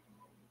party.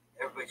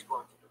 Everybody's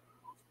going through the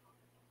mouse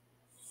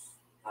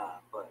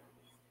party. But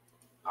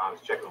I was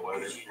checking the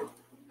weather.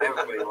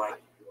 everybody likes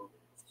to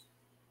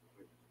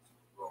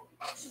go.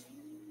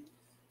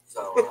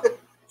 So,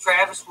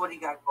 Travis, what do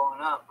you got going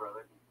on,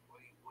 brother? What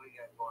do you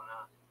got going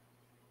on?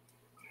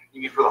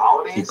 You mean for the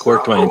holidays? He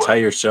corked my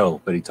entire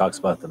show, but he talks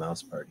about the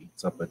mouse party.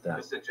 What's up with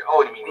that?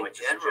 Oh, you mean like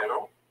just in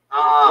general?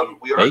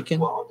 We are.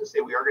 Bacon? Well, I'll just say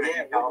we are going to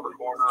have Caliber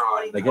Corner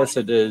on. I guess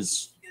it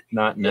is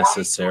not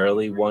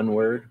necessarily one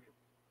word.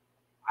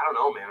 I don't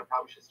know, man. I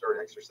probably should start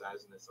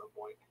exercising at some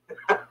point.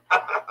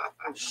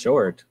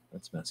 Short.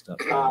 That's messed up.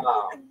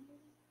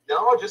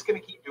 No, just going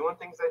to keep doing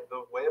things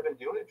the way I've been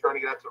doing it, trying to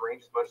get out to the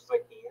range as much as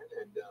I can,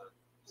 and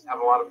just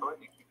having a lot of fun.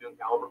 You keep doing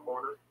Caliber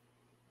Corner.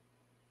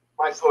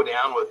 Might slow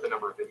down with the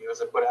number of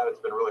videos I put out. It's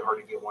been really hard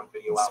to get one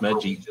video out.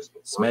 Smedgy. Just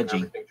with Smedgy.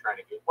 everything trying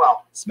to get,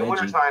 well, in Smedgy.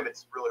 winter time,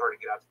 it's really hard to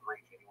get out to the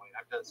range anyway.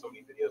 I've done so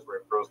many videos where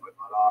it throws my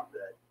butt off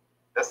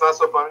that's not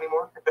so fun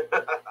anymore.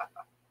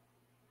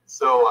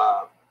 So,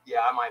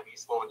 yeah, I might be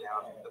slowing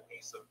down the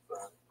pace of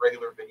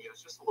regular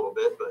videos just a little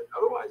bit, but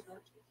otherwise,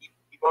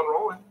 keep on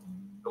rolling.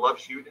 I love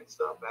shooting and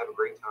stuff. I have a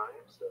great time.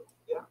 So,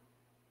 yeah.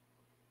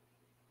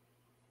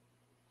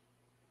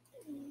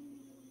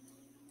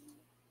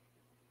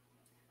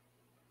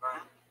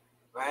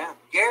 Right.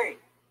 Gary,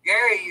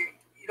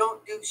 you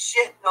don't do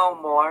shit no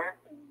more.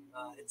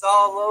 It's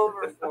all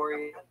over for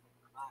you.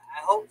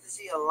 I hope to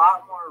see a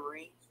lot more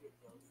range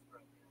videos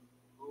from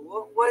you.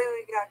 What do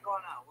we got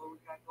going on?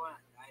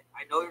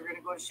 I know you're going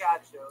to go to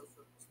SHOT Show,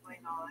 so explain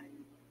all that.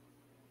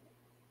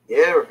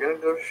 Yeah, we're going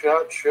to go to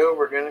SHOT Show.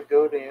 We're going to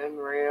go to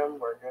NRAM.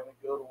 We're going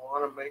to go to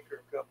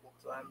Wanamaker a couple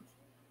times.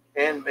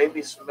 And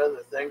maybe some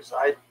other things.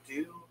 I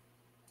do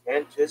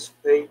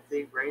anticipate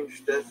the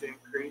range stuff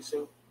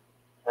increasing.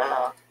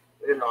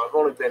 You know, I've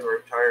only been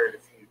retired a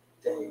few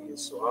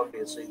days, so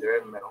obviously there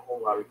hasn't been a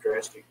whole lot of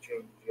drastic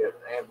changes yet,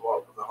 and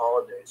what with the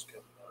holidays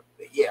coming up.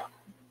 But yeah,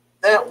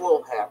 that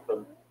will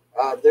happen.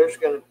 There's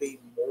going to be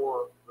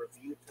more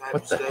review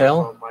type stuff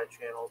on my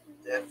channel,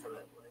 definitely.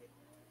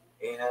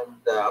 And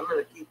I'm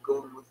going to keep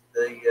going with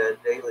the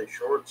daily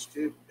shorts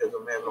too, because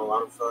I'm having a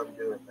lot of fun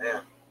doing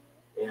that.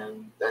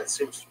 And that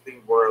seems to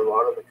be where a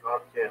lot of the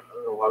content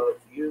and a lot of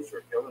the views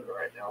are coming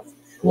right now.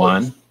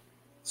 One.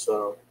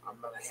 So I'm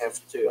going to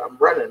have to, I'm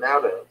running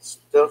out of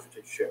stuff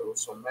to show,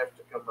 so I'm going to have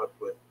to come up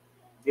with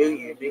new,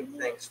 unique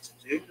things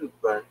to do.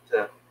 But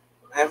I'm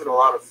having a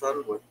lot of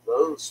fun with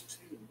those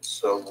too.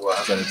 So,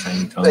 is that a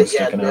tiny tongue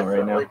sticking out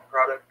right now?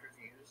 Product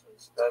reviews and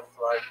stuff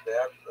like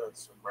that.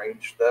 Some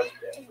range stuff,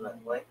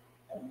 definitely.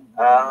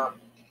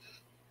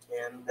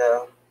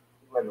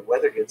 When the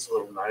weather gets a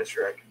little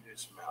nicer, I can do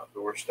some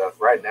outdoor stuff.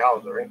 Right now,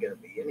 there ain't going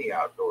to be any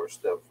outdoor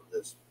stuff for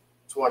this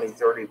 20,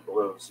 30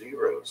 below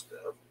zero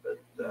stuff. But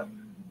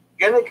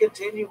going to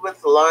continue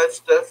with the live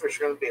stuff. There's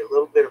going to be a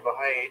little bit of a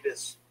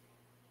hiatus.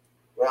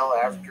 Well,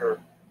 after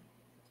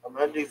I'm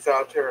going to do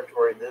Foul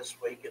Territory this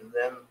week, and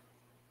then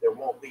there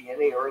won't be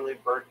any early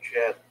bird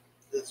chat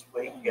this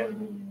week,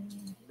 and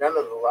none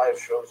of the live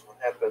shows will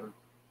happen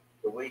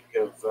the week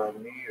of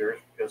New Year's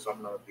because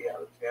I'm going to be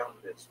out of town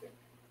visiting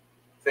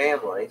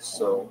family.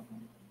 So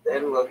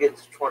then we'll get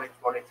to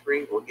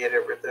 2023. We'll get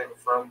everything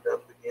firmed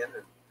up again,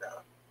 and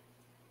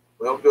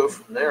we'll go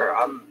from there.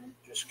 I'm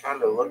just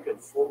kind of looking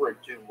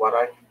forward to what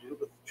I can do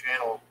with the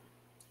channel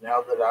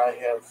now that I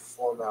have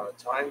full amount of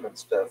time and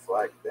stuff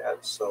like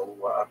that. So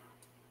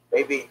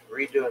maybe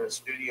redoing the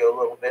studio a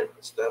little bit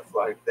and stuff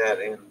like that,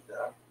 and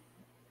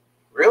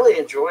really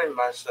enjoying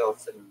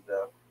myself, and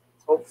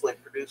hopefully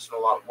producing a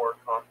lot more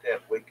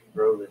content. We can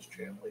grow this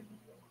channel even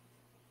more.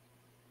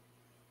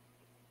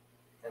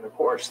 And of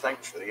course,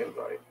 thanks for the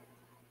invite.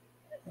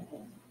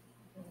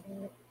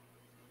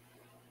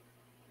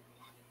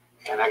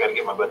 And I got to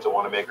get my butt to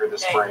Wanamaker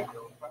this spring.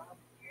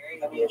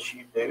 Yes,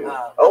 you do.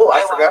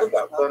 I forgot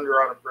about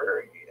Thunder on a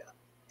Prairie. Yeah.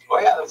 Oh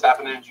yeah, that's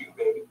happening in June,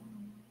 baby.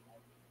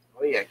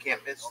 Oh yeah, I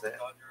can't miss that.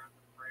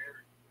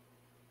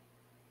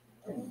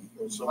 It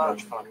was so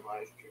much fun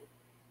last year.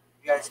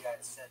 You guys got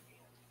to send me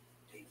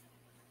a date.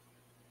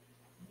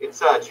 It's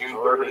June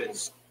 3rd and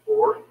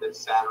 4th. It's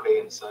Saturday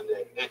and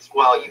Sunday.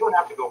 You don't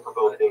have to go for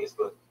both days,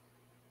 but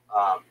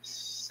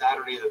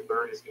Saturday the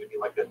 3rd is going to be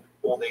like a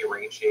full day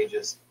range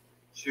changes,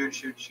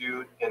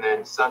 shoot, and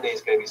then Sunday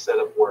is going to be set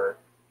up where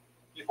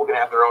people can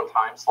have their own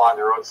time slot,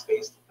 their own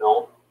space to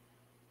film.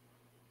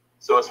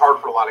 So it's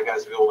hard for a lot of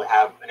guys to be able to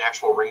have an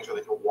actual range where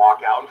they can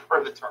walk out in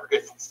front of the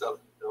targets and stuff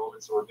to film.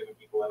 And so we're giving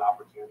people that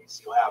opportunity.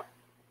 So you'll have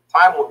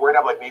time. We're going to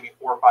have like maybe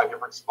 4 or 5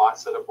 different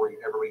spots set up where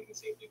everybody can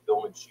safely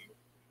film and shoot.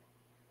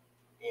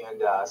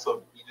 And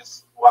so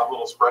we'll have a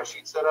little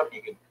spreadsheet set up.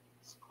 You can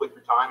click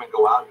your time and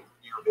go out and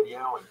do your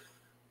video. And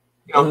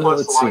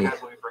plus a lot of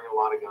guys will be bringing a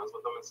lot of guns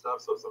with them and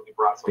stuff. So if somebody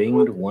brought something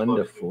Binged 1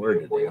 to 4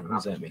 today. What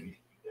does that mean?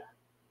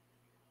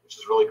 Which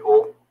is really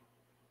cool.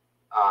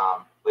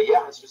 But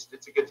yeah, it's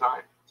a good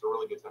time. It's a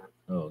really good time.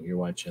 Oh, you're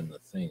watching the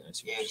thing. I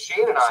see. And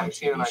Shane and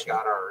I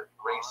got our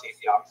range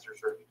safety officer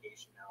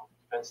certification now.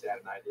 Defense Dad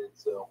and I did,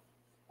 so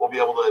we'll be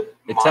able to.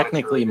 It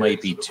technically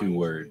might be 2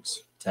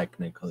 words.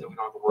 Technically,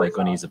 like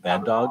when he's a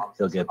bad dog,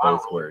 he'll get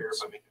both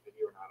words.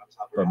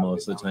 But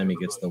most of the time, he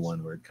gets the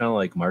 1 word. Kind of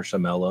like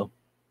Marsha Mello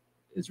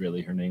is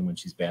really her name when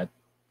she's bad,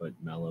 but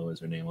Mello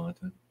is her name all the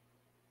time.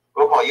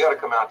 Well, Paul, you got to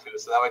come out too,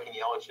 so that way I can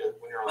yell at you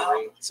when you're on the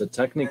range. So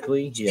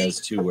technically, he has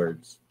 2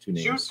 words, 2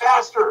 names. Shoot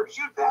faster!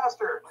 Shoot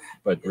faster!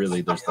 But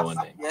really, there's the 1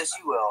 name. Yes,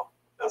 you will.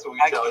 That's what we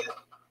tell you.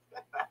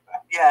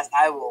 Yes,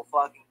 I will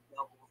fucking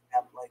double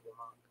tap like a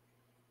monk.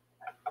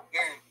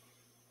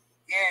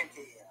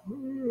 Guarantee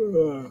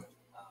you.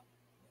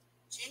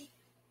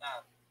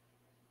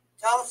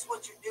 Tell us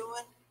what you're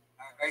doing.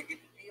 Are you going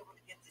to be able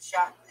to get the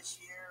shot this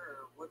year,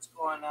 or what's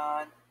going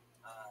on?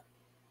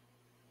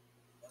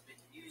 I've been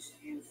using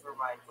you for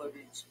my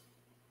footage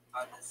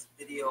on this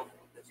video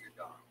with your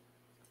dog.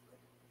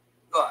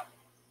 Go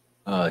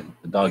on.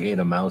 The dog ate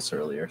a mouse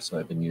earlier, so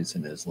I've been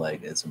using his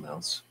leg as a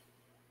mouse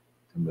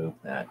to move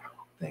that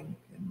thing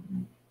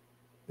in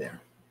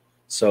there.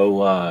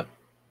 So I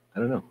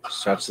don't know.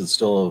 Shots is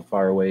still a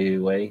far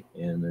away,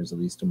 and there's at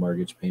least a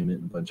mortgage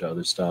payment and a bunch of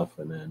other stuff,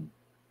 and then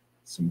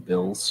some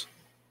bills.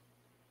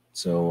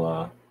 So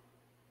I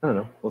don't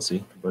know. We'll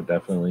see. We're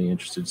definitely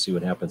interested to see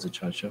what happens at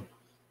SHOT Show.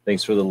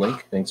 Thanks for the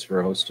link. Thanks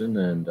for hosting,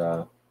 and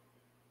on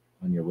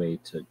your way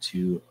to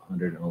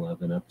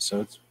 211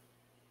 episodes.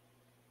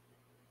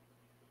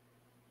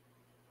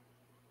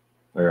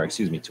 Or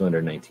excuse me,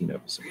 219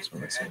 episodes.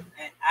 What I said.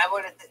 And I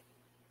would have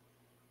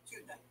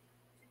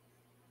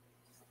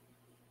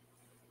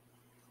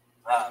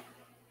 219.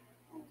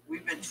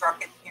 We've been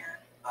trucking here.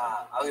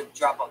 I'm going to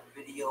drop a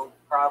video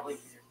probably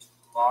either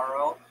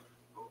tomorrow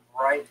or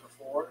right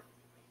before.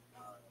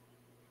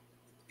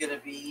 It's going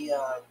to be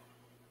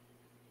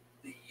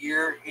the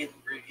year in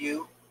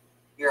review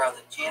here on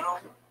the channel.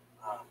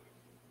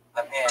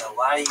 I've had a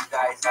lot of you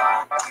guys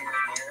on here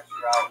and there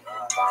throughout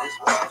this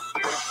past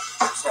year.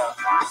 So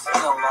we've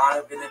seen a lot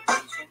of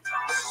innovation.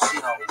 We've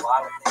seen a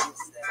lot of things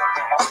that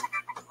have happened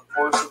in the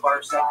course of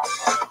our second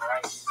season,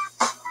 right?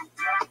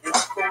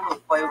 It's cool to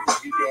play with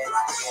the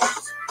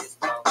doodads.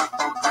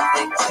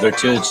 They're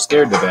too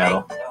scared to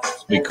battle.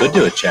 We could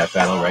do a chat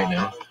battle right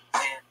now.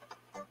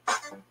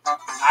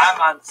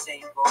 I'm on the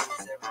same boat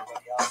as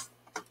everybody else.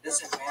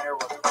 doesn't matter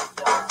what comes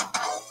down.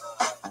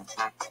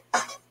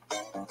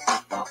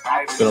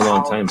 It's been a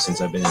long time since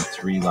I've been in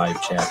 3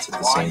 live chats at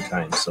the same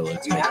time, so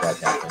let's make that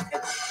happen.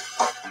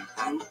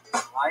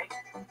 Like,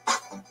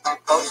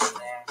 posting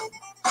that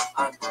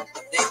on the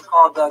thing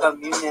called the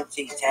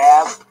community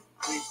tab.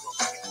 Please go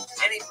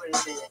anybody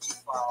that you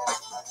follow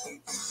on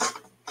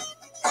YouTube and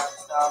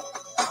stuff.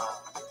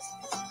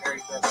 It's very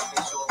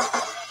beneficial.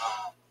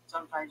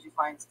 Sometimes you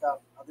find stuff,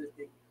 other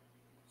things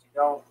you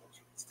don't, but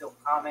you can still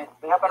comment.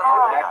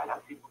 Interact with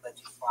the people that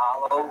you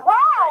follow.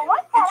 Wow,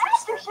 what the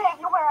aftershave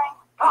you wearing?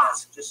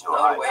 That's just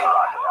another way to do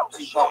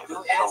it. It's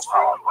free.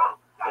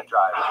 The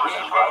drive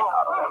is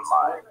out of their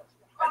mind.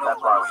 And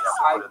that's why we have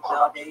to put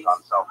instructions on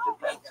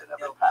self-defense in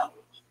every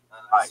package.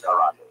 High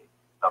Karate,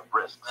 the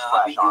brisk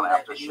splash-on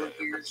aftershave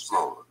that's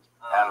smooth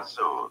and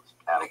soothes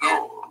and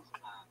cools.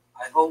 I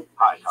hope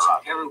High each and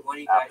Karate, every one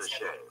of you guys have a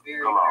aftershave,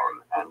 very, cologne,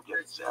 very and good gift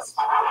Christmas. sets.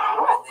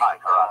 High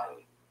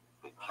Karate,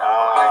 the You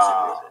guys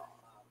have visit.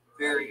 been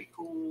very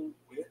cool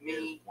with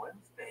me and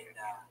the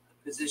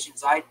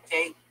positions I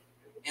take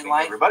in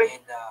life. Everybody.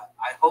 And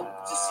I hope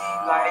to see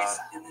you guys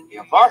in the new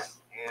year.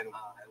 And I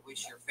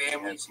wish your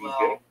families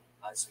well,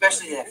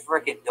 especially that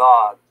frickin'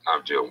 dog.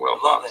 I'm doing well,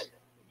 Love boss. it.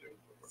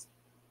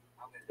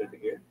 Good to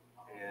hear.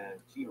 And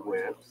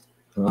G-Webs.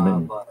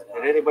 I'm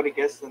Did anybody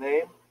guess the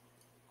name?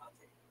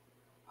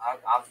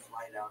 I'll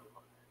fly down.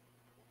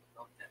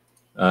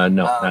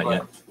 no, Uh, not but,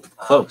 yet.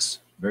 Close,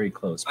 very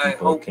close. I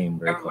People hope came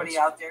very everybody close.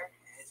 out there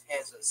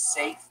has a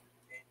safe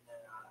and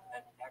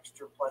an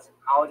extra pleasant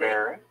holiday.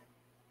 Barry.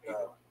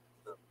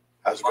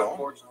 How's it going?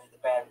 Unfortunately, the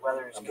bad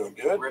weather is I'm going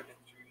to doing be good. ripping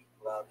through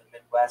the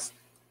Midwest.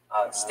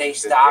 Stay good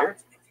stocked. here.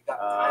 If you got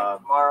time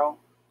tomorrow,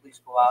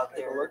 please go out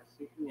Take a there look,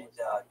 see who's and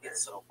get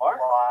some so far.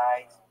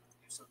 supplies,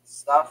 do some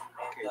stuff,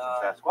 Okay,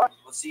 and Sasquatch.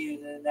 we'll see you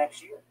in the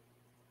next year.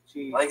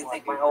 G- I'd like to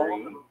thank my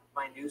old,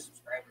 my new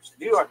subscribers.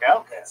 New York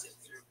Outcasts. That's it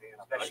through,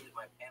 especially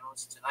my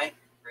panelists tonight.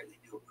 Greatly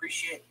do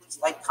appreciate it. Please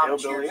like, comment,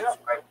 share, Hillbilly and up.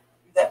 subscribe.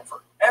 Do that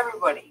for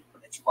everybody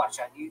that you watch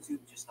on YouTube,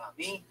 just not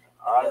me.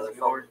 And the other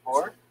George folks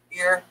Board.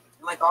 here.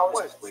 And like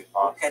always, Wesley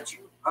we'll Foster. catch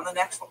you on the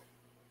next one.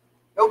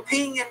 No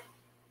peeing in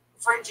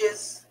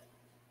fridges.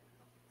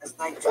 That's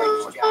night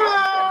trader's job.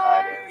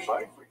 Hi to Peeing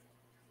everybody. in fridges.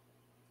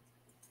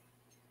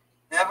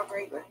 Have a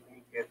great night.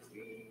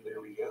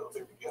 there we go.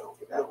 There we go.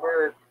 The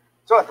bird.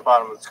 So at the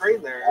bottom of the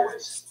screen,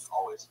 there's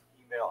Always.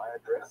 email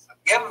address.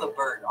 Give them the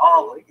bird.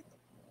 All You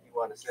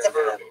want to send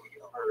in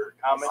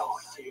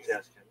comments,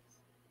 suggestions.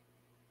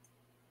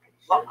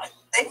 well,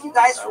 thank you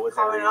guys for with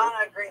coming everyone. on.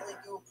 I greatly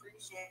do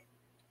appreciate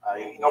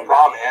it. You No can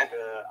problem, make, man.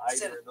 I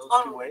said either a of those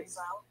ton two of ways. things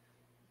out.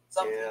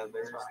 Some And people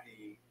there's try.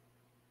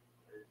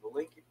 the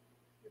link.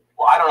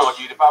 Well, I don't know,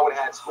 dude. If I would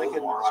have had school Link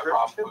in the more, I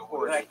probably description would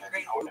for have. it. I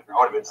would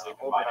have been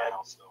sleeping by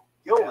now. So.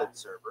 Gilded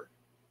server.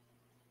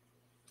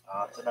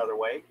 It's another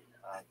way.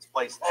 It's a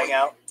place to hang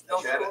out.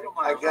 Don't chat, go to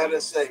my I gotta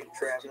room. say,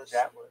 Travis,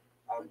 chat with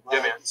I'm Yeah,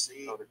 glad man. to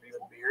see other the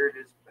people. beard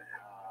is back.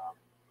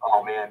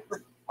 Oh man,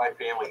 my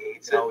family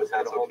hates You it, know, but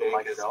that's get a hold of okay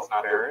because myself, it's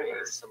not their Barrett,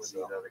 or face. some of these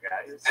So. other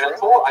guys. And I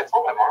told my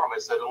mom, I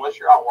said, unless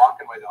you're out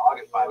walking my dog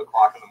at 5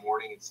 o'clock in the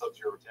morning in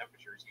sub-zero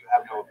temperatures, you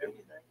have no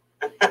opinion.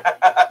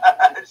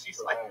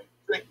 She's like,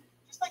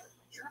 just like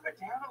trim it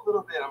down a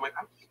little bit. I'm like,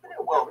 I'm keeping it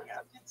well.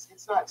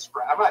 It's not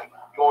spread. I'm not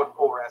going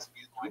full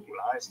Rasputin like what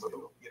I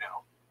still, you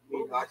know.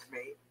 Me like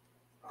me.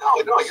 No,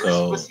 you're So,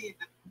 supposed to see.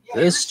 this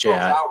yours goes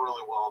chat out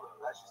really well,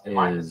 though. That's just,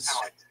 mine is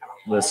kinda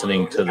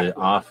listening to the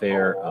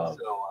off-air of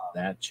So,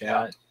 that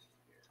chat,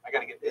 I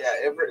gotta get this.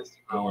 Yeah, and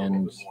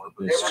this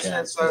Ever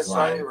chat since I is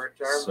signed live.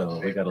 retirement So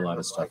we got a lot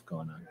of papers, stuff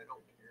going on. I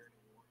don't care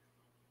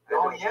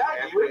anymore. Oh, yeah, I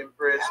don't dude. have to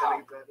impress Yeah.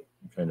 anybody.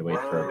 I'm trying to wait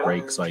for a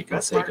break so I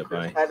can say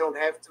goodbye. I don't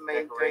have to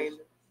maintain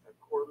a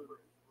quarter.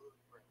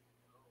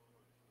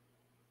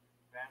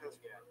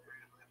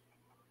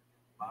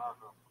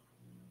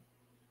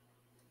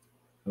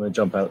 I'm gonna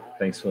jump out.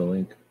 Thanks for the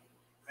link.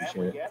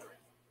 Appreciate it.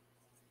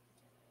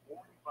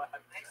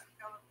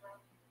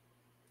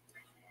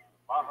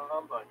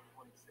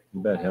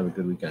 You bet. Have a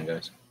good weekend,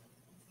 guys.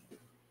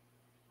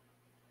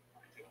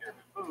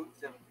 All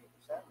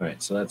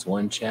right, so that's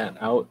one chat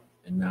out,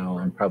 and now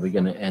I'm probably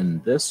going to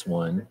end this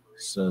one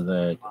so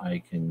that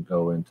I can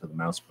go into the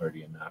mouse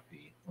party and not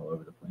be all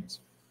over the place.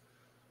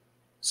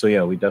 So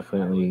yeah, we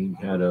definitely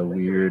had a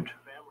weird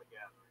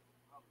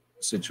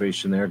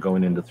situation there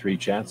going into 3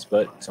 chats,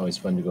 but it's always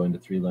fun to go into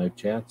 3 live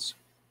chats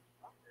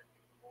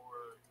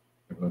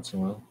every once in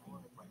a while.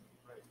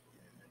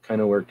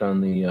 Kind of worked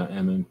on the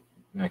MM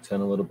Mac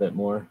 10 a little bit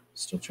more.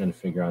 Still trying to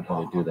figure out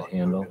how to do the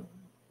handle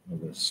or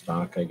the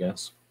stock, I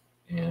guess.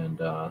 And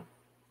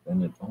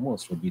then it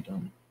almost will be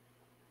done.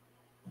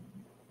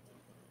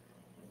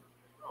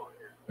 All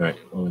right,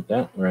 well, with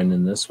that, we're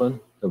ending this one.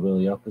 The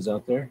Willie Up is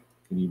out there.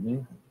 Good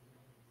evening.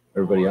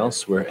 Everybody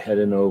else, we're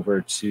heading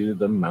over to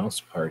the mouse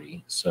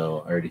party.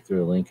 So I already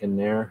threw a link in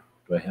there.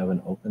 Do I have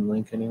an open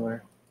link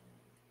anywhere?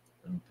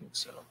 I don't think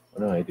so.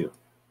 Oh, no, I do.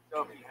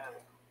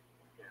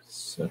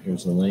 So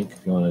here's the link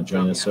if you want to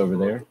join us over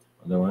there.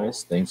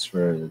 Otherwise, thanks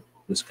for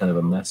this kind of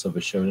a mess of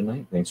a show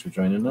tonight. Thanks for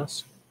joining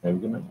us. Have a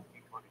good night.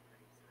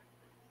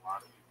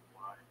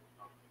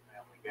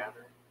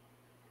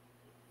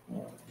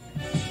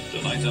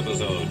 Tonight's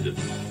episode,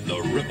 The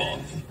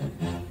Ripoff.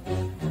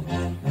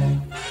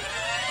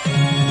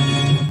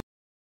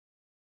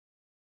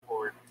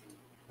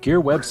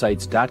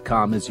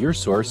 GearWebsites.com is your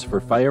source for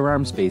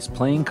firearms-based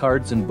playing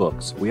cards and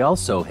books. We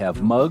also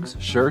have mugs,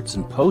 shirts,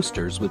 and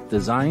posters with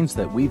designs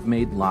that we've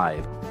made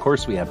live. Of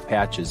course, we have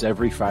patches.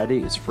 Every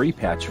Friday is Free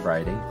Patch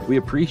Friday. We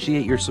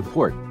appreciate your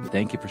support.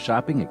 Thank you for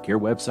shopping at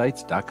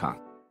GearWebsites.com.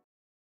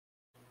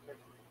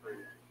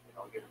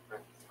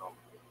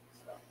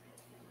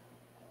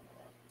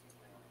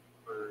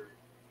 For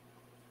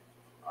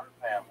our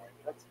family.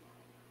 That's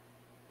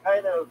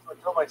kind of,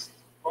 until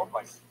both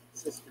my